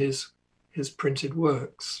says in his printed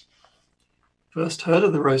works. First heard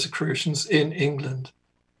of the Rosicrucians in England.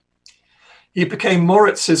 He became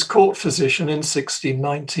Moritz's court physician in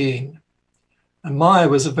 1619, and Meyer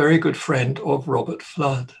was a very good friend of Robert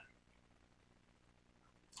Fludd.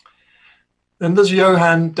 Then there's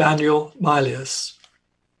Johann Daniel Mylius.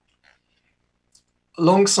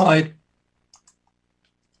 Alongside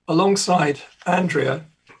Andrea,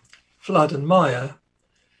 Fludd and Meyer,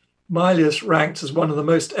 Mylius ranked as one of the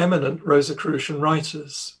most eminent Rosicrucian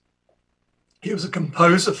writers. He was a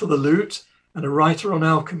composer for the lute and a writer on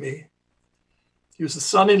alchemy. He was the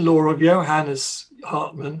son-in-law of Johannes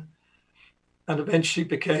Hartmann and eventually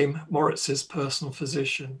became Moritz's personal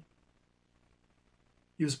physician.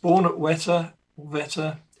 He was born at Wetter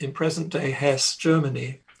in present-day Hesse,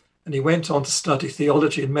 Germany, and he went on to study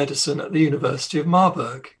theology and medicine at the University of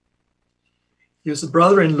Marburg. He was the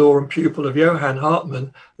brother-in-law and pupil of Johann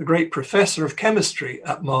Hartmann, the great professor of chemistry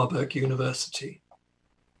at Marburg University.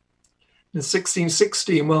 In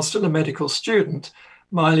 1616, while still a medical student,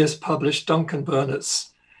 Mylius published Duncan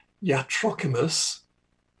Burnet's Iatrochimus.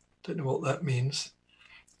 Don't know what that means.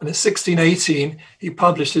 And in 1618, he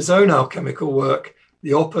published his own alchemical work,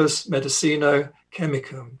 the Opus Medicino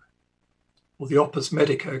Chemicum, or the Opus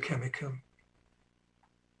Medico Chemicum.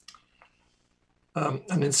 And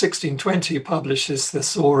in 1620, he published his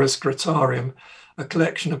Thesaurus Gratarium, a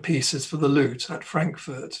collection of pieces for the lute at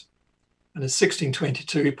Frankfurt. And in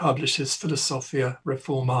 1622, he published his Philosophia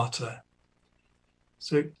Reformata.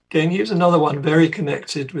 So again, here's another one very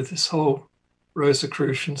connected with this whole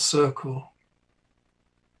Rosicrucian circle.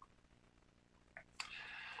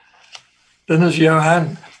 Then there's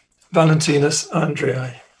Johann Valentinus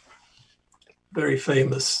Andreae, very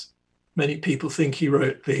famous. Many people think he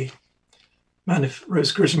wrote the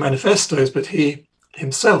Rosicrucian manifestos, but he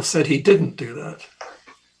himself said he didn't do that.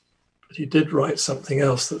 But he did write something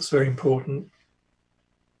else that's very important.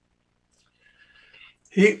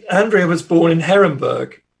 Andrea was born in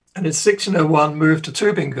Herrenberg and in 1601 moved to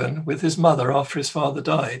Tübingen with his mother after his father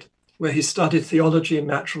died, where he studied theology and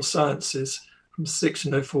natural sciences from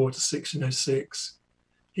 1604 to 1606.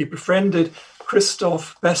 He befriended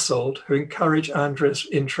Christoph Bessold, who encouraged Andrea's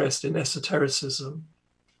interest in esotericism.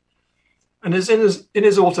 And as in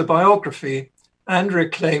his autobiography, Andrea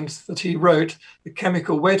claims that he wrote The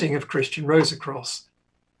Chemical Wedding of Christian Rosicross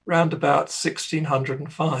round about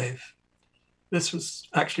 1605. This was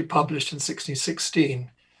actually published in 1616,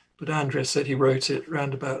 but Andrea said he wrote it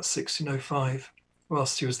round about 1605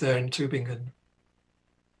 whilst he was there in Tübingen.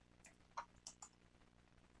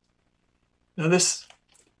 Now this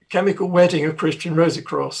Chemical Wedding of Christian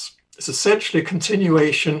Rosicross is essentially a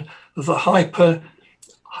continuation of the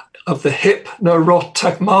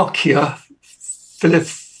hypnerotomachia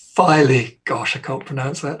Philiphyli. Gosh, I can't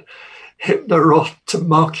pronounce that.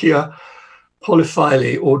 Hypnerotomachia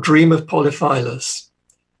Polyphili, or Dream of Polyphilus,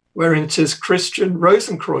 wherein it is Christian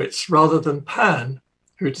Rosenkreutz rather than Pan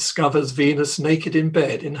who discovers Venus naked in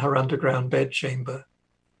bed in her underground bedchamber.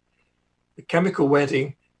 The Chemical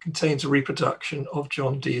Wedding contains a reproduction of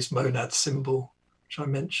John Dee's monad symbol, which I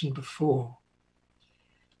mentioned before.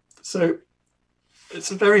 So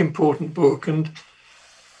it's a very important book, and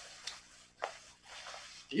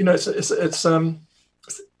you know,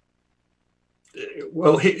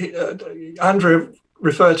 Andrea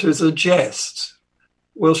referred to it as a jest.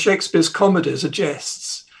 Well, Shakespeare's comedies are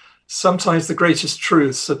jests. Sometimes the greatest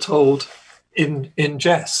truths are told in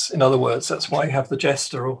jests. In other words, that's why you have the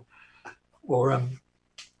jester or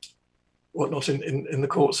whatnot in the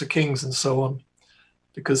courts of kings and so on,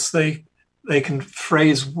 because they can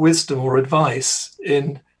phrase wisdom or advice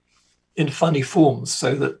in funny forms,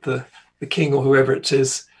 so that the king or whoever it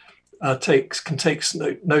is can take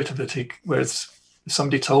note of it. Whereas if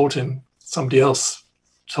somebody else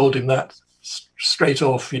told him that straight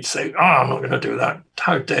off, he'd say, I'm not going to do that.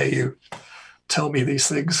 How dare you tell me these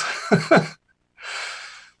things?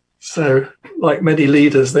 So, like many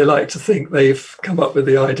leaders, they like to think they've come up with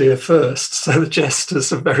the idea first. So the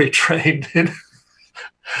jesters are very trained in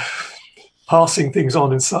passing things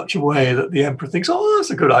on in such a way that the emperor thinks, oh, that's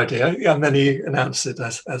a good idea. And then he announces it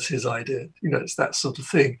as his idea. You know, it's that sort of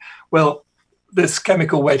thing. Well, this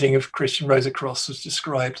Chemical Wedding of Christian Rosicross was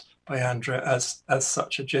described by Andrea as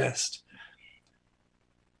such a jest.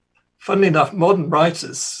 Funnily enough,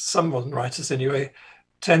 some modern writers anyway,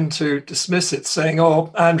 tend to dismiss it, saying,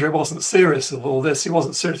 oh, Andrea wasn't serious of all this. He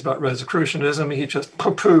wasn't serious about Rosicrucianism. He just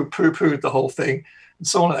poo-pooed the whole thing and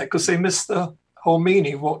so on, because they miss the whole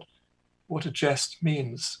meaning of what a jest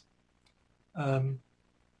means. And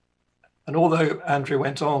although Andrea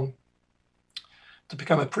went on to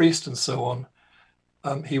become a priest and so on,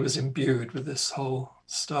 he was imbued with this whole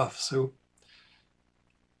stuff. So,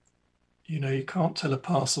 you know, you can't tell a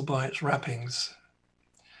parcel by its wrappings.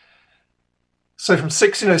 So from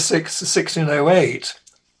 1606 to 1608,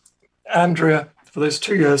 Andrea, for those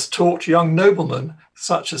 2 years, taught young noblemen,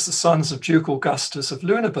 such as the sons of Duke Augustus of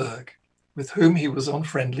Lüneburg, with whom he was on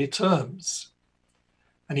friendly terms.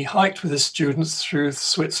 And he hiked with his students through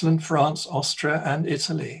Switzerland, France, Austria, and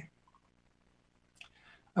Italy.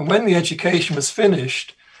 And when the education was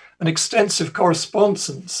finished, an extensive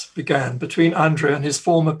correspondence began between Andrea and his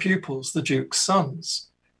former pupils, the Duke's sons.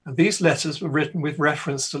 And these letters were written with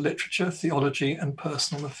reference to literature, theology, and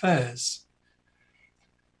personal affairs.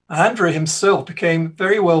 Andrea himself became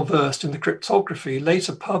very well versed in the cryptography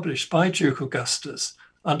later published by Duke Augustus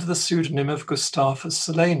under the pseudonym of Gustavus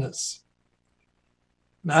Silenus.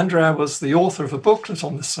 And Andrea was the author of a booklet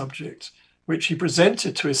on this subject, which he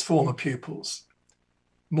presented to his former pupils.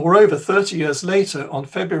 Moreover, 30 years later, on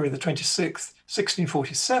February the 26th,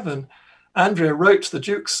 1647, Andrea wrote to the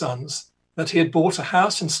Duke's sons that he had bought a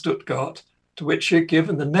house in Stuttgart to which he had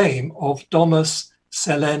given the name of Domus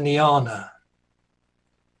Seleniana.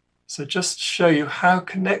 So just to show you how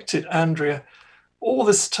connected Andrea, all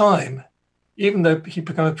this time, even though he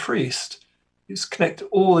became a priest, he was connected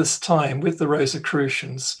all this time with the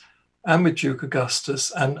Rosicrucians and with Duke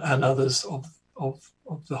Augustus and others of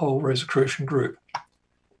the whole Rosicrucian group,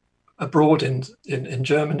 abroad in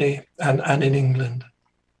Germany and in England.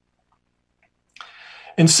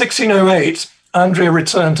 In 1608, Andrea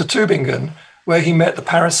returned to Tübingen, where he met the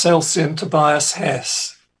Paracelsian Tobias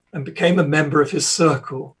Hess and became a member of his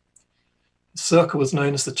circle. The circle was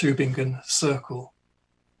known as the Tübingen Circle.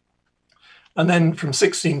 And then from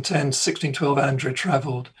 1610 to 1612, Andrea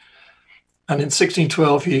travelled. And in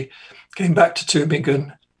 1612, he came back to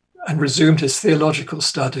Tübingen and resumed his theological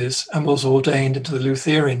studies and was ordained into the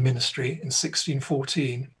Lutheran ministry in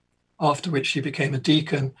 1614, after which he became a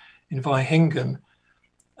deacon in Weihingen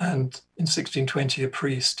and in 1620 a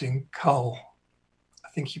priest in Kaul. I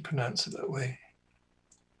think you pronounce it that way.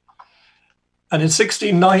 And in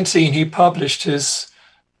 1619, he published his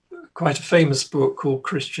quite a famous book called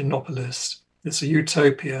Christianopolis. It's a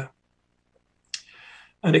utopia.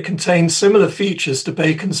 And it contains similar features to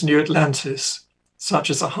Bacon's New Atlantis, such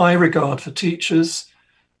as a high regard for teachers,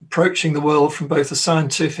 approaching the world from both a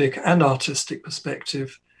scientific and artistic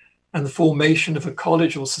perspective, and the formation of a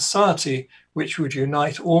college or society which would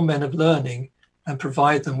unite all men of learning and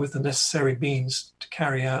provide them with the necessary means to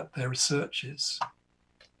carry out their researches.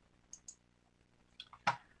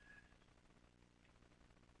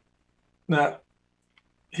 Now,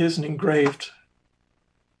 here's an engraved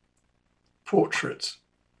portrait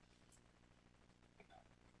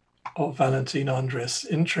of Valentin Andres,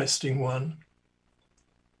 interesting one,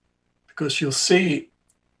 because you'll see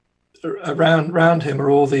around him are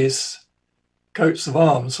all these coats of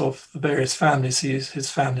arms of the various families his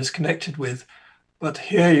family is connected with. But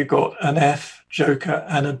here you've got an F, Joker,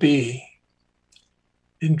 and a B.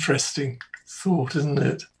 Interesting thought, isn't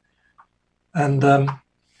it? And the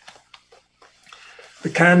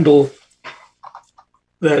candle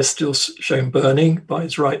there is still shown burning by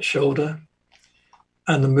his right shoulder,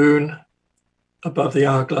 and the moon above the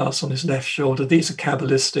hourglass on his left shoulder. These are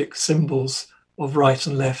Kabbalistic symbols of right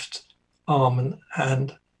and left arm and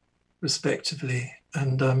hand, respectively.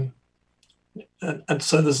 And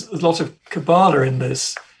so there's a lot of Kabbalah in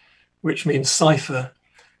this, which means cipher,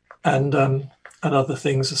 and other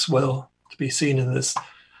things as well to be seen in this.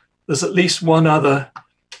 There's at least one other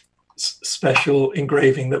special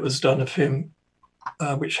engraving that was done of him,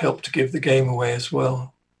 which helped to give the game away as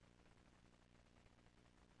well.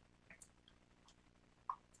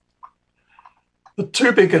 The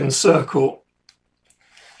Tübingen Circle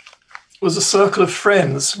was a circle of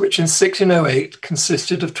friends which in 1608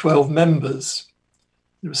 consisted of 12 members.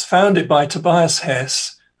 It was founded by Tobias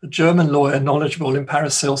Hess, a German lawyer knowledgeable in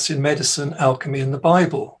Paracelsian medicine, alchemy, and the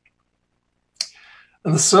Bible.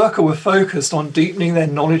 And the circle were focused on deepening their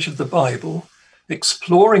knowledge of the Bible,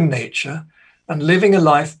 exploring nature, and living a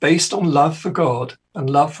life based on love for God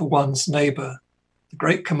and love for one's neighbor, the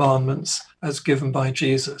great commandments as given by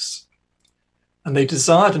Jesus. And they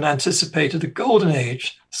desired and anticipated a golden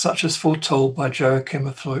age, such as foretold by Joachim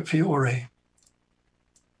of Fiore.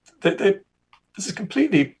 This is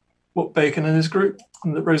completely what Bacon and his group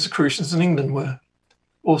and the Rosicrucians in England were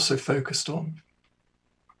also focused on.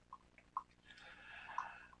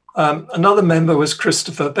 Another member was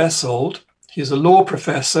Christopher Bessold. He is a law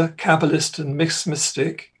professor, Kabbalist, and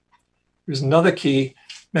mystic. He was another key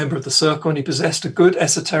member of the circle, and he possessed a good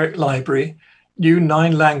esoteric library, knew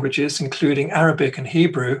 9 languages, including Arabic and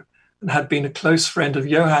Hebrew, and had been a close friend of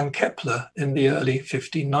Johann Kepler in the early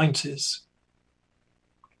 1590s.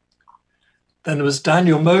 Then there was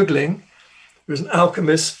Daniel Mögling, who was an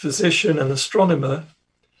alchemist, physician, and astronomer.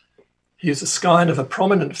 He is a scion of a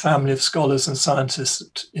prominent family of scholars and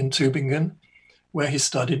scientists in Tübingen, where he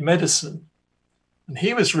studied medicine. And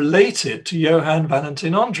he was related to Johann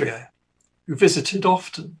Valentin Andrea, who visited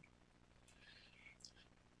often.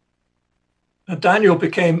 Now, Daniel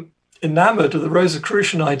became enamored of the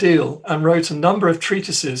Rosicrucian ideal and wrote a number of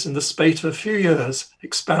treatises in the space of a few years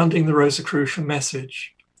expounding the Rosicrucian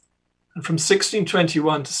message. And from 1621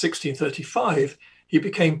 to 1635, he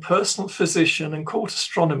became personal physician and court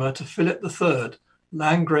astronomer to Philip III,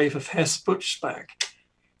 Landgrave of Hesse-Buchsbach.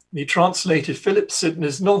 He translated Philip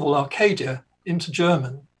Sidney's novel Arcadia into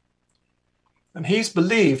German. And he's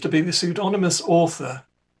believed to be the pseudonymous author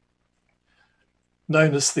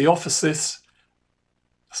known as Theophilus,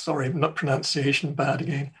 sorry, not pronunciation bad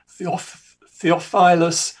again,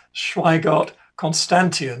 Theophilus Schweigart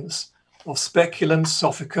Constantians of Speculum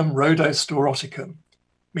Sophicum Rhodostoroticum,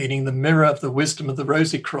 meaning the mirror of the wisdom of the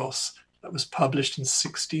Rosy Cross, that was published in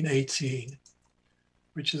 1618,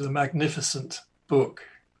 which is a magnificent book.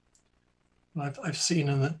 I've seen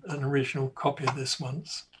an original copy of this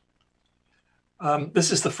once.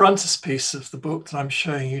 This is the frontispiece of the book that I'm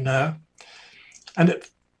showing you now. And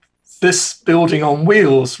this building on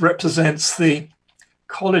wheels represents the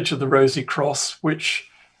College of the Rosy Cross, which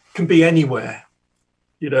can be anywhere.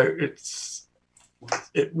 You know, it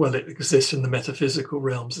exists in the metaphysical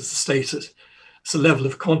realms. It's a status, it's a level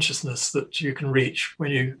of consciousness that you can reach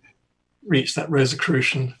when you reach that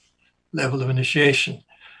Rosicrucian level of initiation.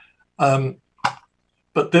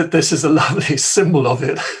 But this is a lovely symbol of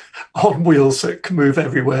it on wheels, so it can move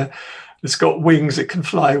everywhere. It's got wings it can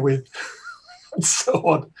fly with, and so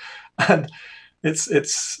on. And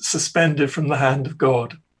it's suspended from the hand of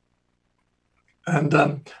God. And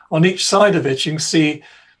on each side of it, you can see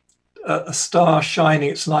a star shining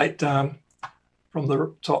its light down from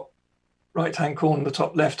the top right-hand corner, the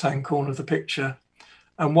top left-hand corner of the picture.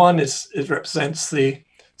 And one represents the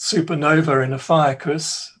supernova in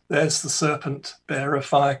Ophiuchus. There's the serpent bearer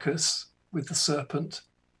Ophiuchus with the serpent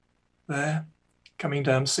there, coming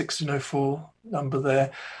down 1604, number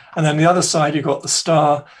there. And then the other side, you've got the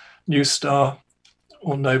star, new star,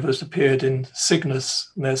 or nova that appeared in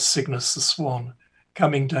Cygnus, and there's Cygnus the swan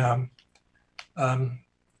coming down,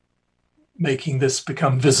 making this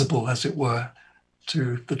become visible, as it were,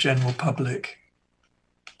 to the general public.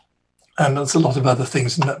 And there's a lot of other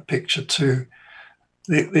things in that picture too.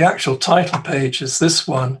 The actual title page is this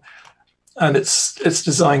one, and it's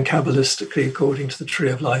designed Kabbalistically according to the Tree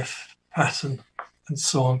of Life pattern and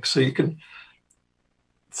so on. So you can,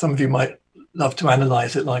 some of you might love to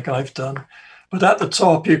analyze it like I've done. But at the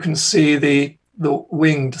top, you can see the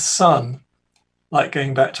winged sun, like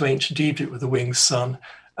going back to ancient Egypt with the winged sun,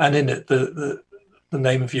 and in it the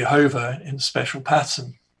name of Jehovah in special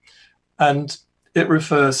pattern. And it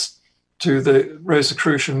refers to the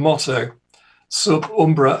Rosicrucian motto, sub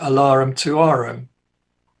umbra alarum tuarum,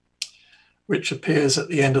 which appears at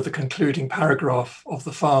the end of the concluding paragraph of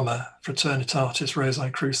the Farmer Fraternitatis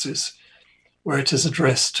Rosae Crucis, where it is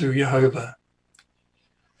addressed to Jehovah.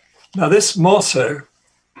 Now this motto,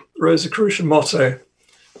 Rosicrucian motto,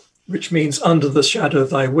 which means under the shadow of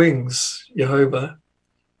thy wings, Jehovah,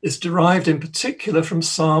 is derived in particular from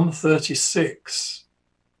Psalm 36,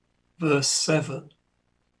 verse 7.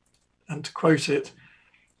 And to quote it,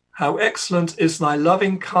 how excellent is thy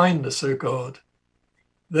loving kindness, O God.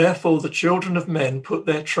 Therefore the children of men put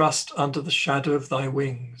their trust under the shadow of thy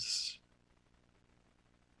wings.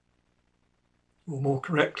 Or more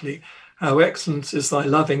correctly, how excellent is thy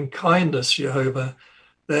loving kindness, Jehovah.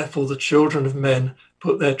 Therefore the children of men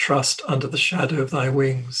put their trust under the shadow of thy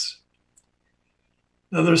wings.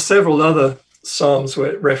 Now there are several other psalms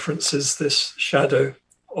where it references this shadow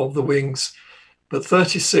of the wings, but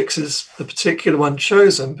 36 is the particular one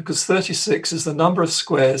chosen because 36 is the number of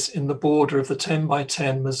squares in the border of the 10 by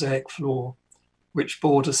 10 mosaic floor, which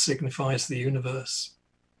border signifies the universe.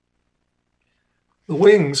 The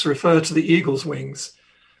wings refer to the eagle's wings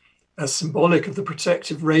as symbolic of the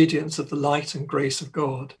protective radiance of the light and grace of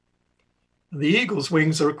God. And the eagle's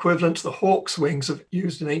wings are equivalent to the hawk's wings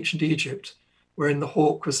used in ancient Egypt, wherein the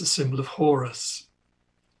hawk was a symbol of Horus.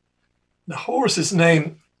 Now, Horus's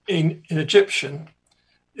name in Egyptian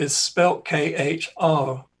is spelt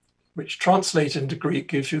K-H-R, which translated into Greek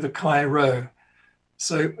gives you the Chi-Rho.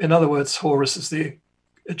 So in other words, Horus is the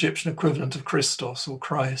Egyptian equivalent of Christos or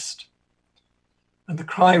Christ. And the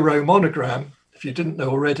Chi-Rho monogram, if you didn't know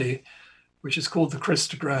already, which is called the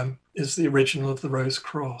Christogram, is the original of the Rose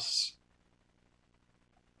Cross.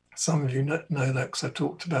 Some of you know that because I've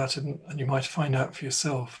talked about it, and you might find out for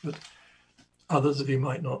yourself, but others of you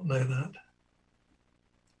might not know that.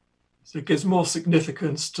 So it gives more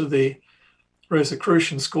significance to the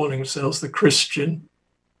Rosicrucians calling themselves the Christian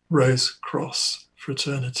Rose Cross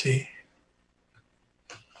Fraternity.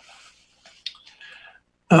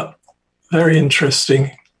 Very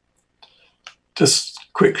interesting. Just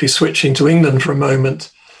quickly switching to England for a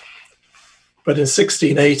moment. But in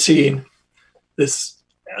 1618,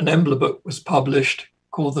 an emblem book was published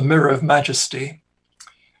called The Mirror of Majesty.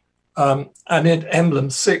 And in emblem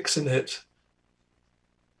 6 in it,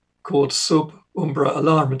 called Sub Umbra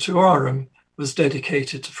Alarum Tuarum, was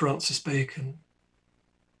dedicated to Francis Bacon.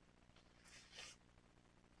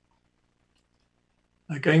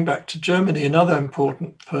 Now, going back to Germany, another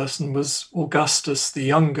important person was Augustus the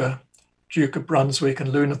Younger, Duke of Brunswick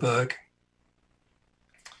and Lüneburg.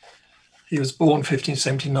 He was born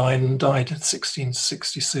 1579 and died in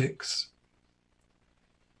 1666.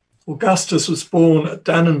 Augustus was born at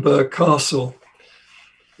Dannenberg Castle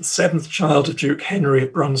the seventh child of Duke Henry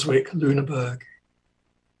of Brunswick-Lüneburg.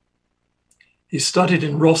 He studied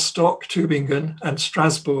in Rostock, Tübingen, and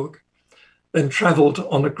Strasbourg, then travelled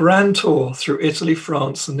on a grand tour through Italy,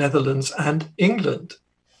 France, the Netherlands, and England.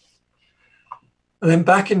 And then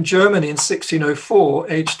back in Germany in 1604,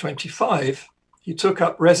 aged 25, he took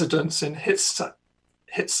up residence in Hitzacker.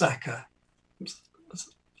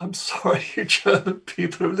 I'm sorry, you German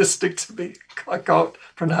people who are listening to me, I can't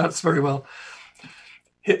pronounce very well.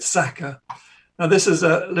 Hitzacker. Now this is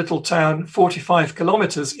a little town 45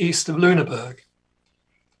 kilometers east of Lüneburg.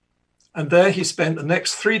 And there he spent the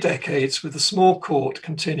next 3 decades with a small court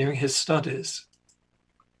continuing his studies.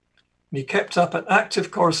 And he kept up an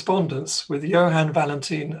active correspondence with Johann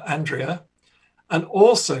Valentin Andrea and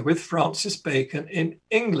also with Francis Bacon in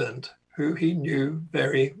England, who he knew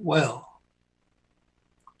very well.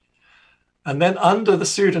 And then under the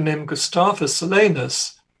pseudonym Gustavus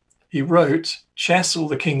Silenus, he wrote Chess or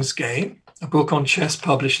the King's Game, a book on chess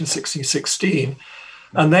published in 1616,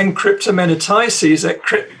 and then Cryptomenetices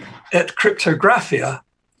et Cryptographia,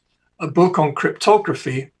 a book on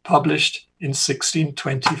cryptography published in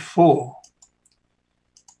 1624.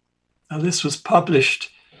 Now this was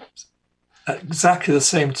published at exactly the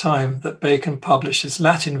same time that Bacon published his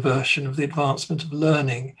Latin version of The Advancement of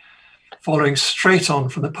Learning, following straight on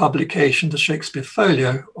from the publication of the Shakespeare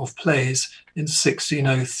Folio of Plays in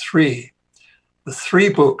 1603. The 3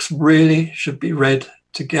 books really should be read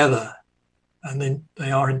together, and then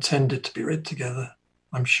they are intended to be read together,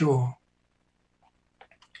 I'm sure.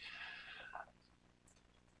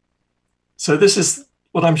 So this is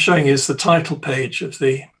what I'm showing you is the title page of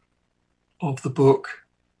the book,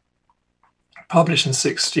 published in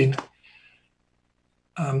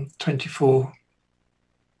 1624.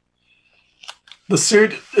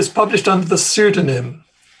 It's published under the pseudonym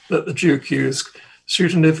that the Duke used,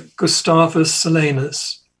 pseudonym Gustavus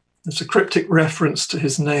Silenus. It's a cryptic reference to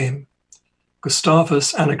his name.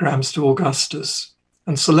 Gustavus anagrams to Augustus,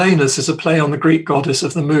 and Silenus is a play on the Greek goddess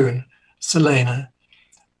of the moon, Selene,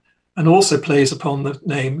 and also plays upon the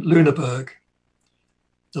name Lüneburg,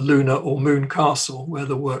 the lunar or moon castle where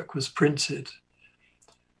the work was printed.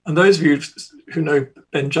 And those of you who know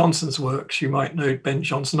Ben Jonson's works, you might know Ben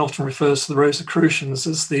Jonson often refers to the Rosicrucians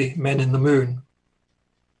as the men in the moon.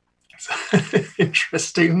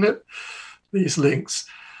 Interesting, isn't it? These links.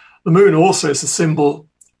 The moon also is a symbol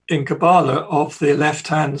in Kabbalah of the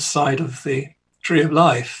left-hand side of the tree of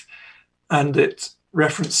life, and it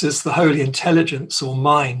references the holy intelligence or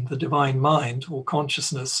mind, the divine mind or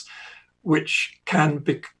consciousness, which can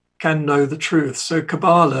know the truth. So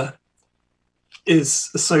Kabbalah is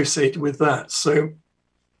associated with that. So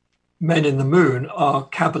men in the moon are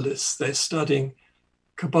Kabbalists. They're studying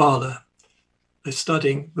Kabbalah. They're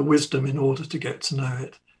studying the wisdom in order to get to know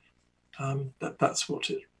it. That's what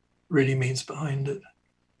it really means behind it.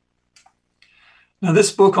 Now,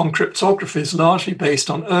 this book on cryptography is largely based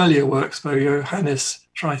on earlier works by Johannes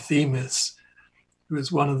Trithemis, who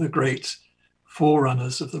is one of the great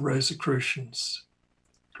forerunners of the Rosicrucians,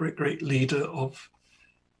 great leader of,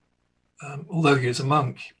 although he was a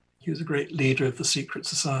monk, he was a great leader of the secret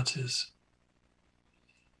societies.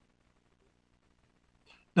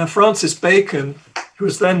 Now, Francis Bacon, who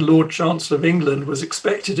was then Lord Chancellor of England, was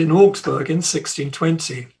expected in Augsburg in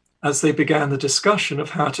 1620 as they began the discussion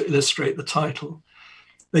of how to illustrate the title.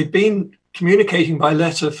 They'd been communicating by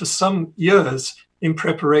letter for some years in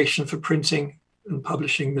preparation for printing and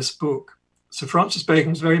publishing this book. So Francis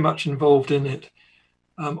Bacon was very much involved in it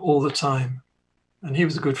all the time. And he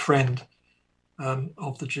was a good friend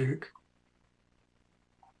of the Duke.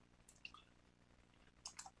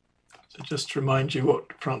 So just to remind you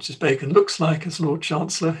what Francis Bacon looks like as Lord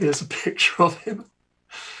Chancellor, here's a picture of him.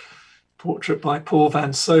 Portrait by Paul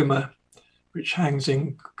van Sommer, which hangs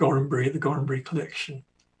in Gorhambury, the Gorhambury collection.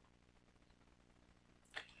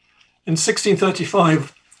 In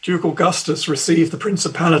 1635, Duke Augustus received the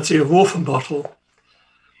Principality of Wolfenbüttel,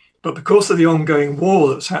 but because of the ongoing war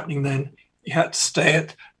that was happening then, he had to stay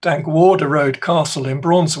at Dankwarder Road Castle in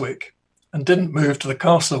Brunswick and didn't move to the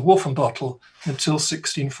castle of Wolfenbüttel until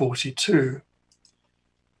 1642.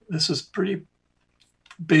 This is a pretty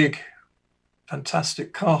big,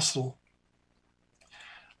 fantastic castle.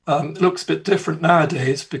 It looks a bit different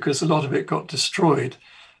nowadays because a lot of it got destroyed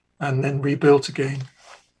and then rebuilt again.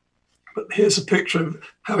 But here's a picture of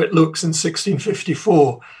how it looks in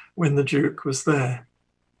 1654 when the Duke was there.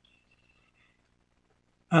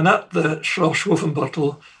 And at the Schloss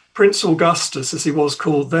Wolfenbüttel, Prince Augustus, as he was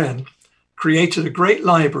called then, created a great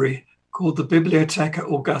library called the Bibliotheca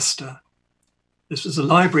Augusta. This was a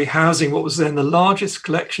library housing what was then the largest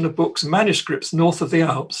collection of books and manuscripts north of the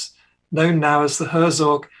Alps known now as the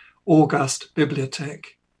Herzog August Bibliothek.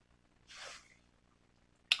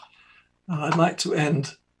 And I'd like to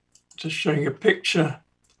end just showing a picture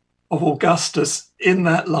of Augustus in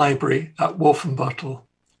that library at Wolfenbüttel.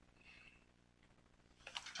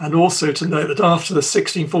 And also to note that after the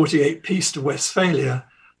 1648 Peace to Westphalia,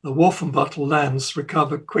 the Wolfenbüttel lands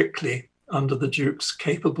recovered quickly under the Duke's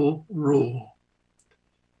capable rule.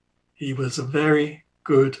 He was a very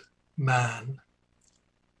good man.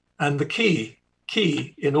 And the key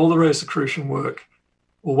in all the Rosicrucian work,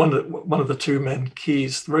 or one of the two men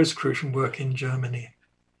keys the Rosicrucian work in Germany,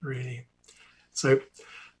 really. So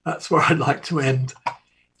that's where I'd like to end.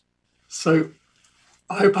 So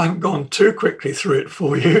I hope I haven't gone too quickly through it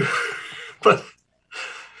for you, but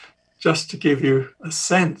just to give you a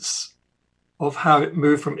sense of how it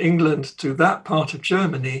moved from England to that part of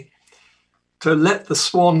Germany to let the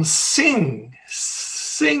swan sing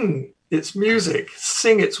its music,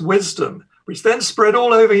 sing its wisdom, which then spread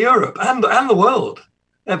all over Europe and the world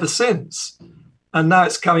ever since. And now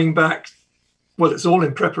it's coming back. Well, it's all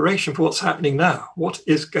in preparation for what's happening now. What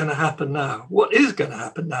is going to happen now? What is going to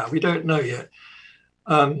happen now? We don't know yet.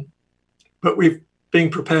 But we've been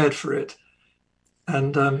prepared for it.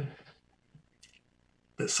 And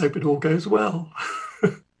let's hope it all goes well.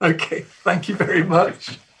 Okay, thank you very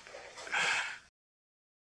much.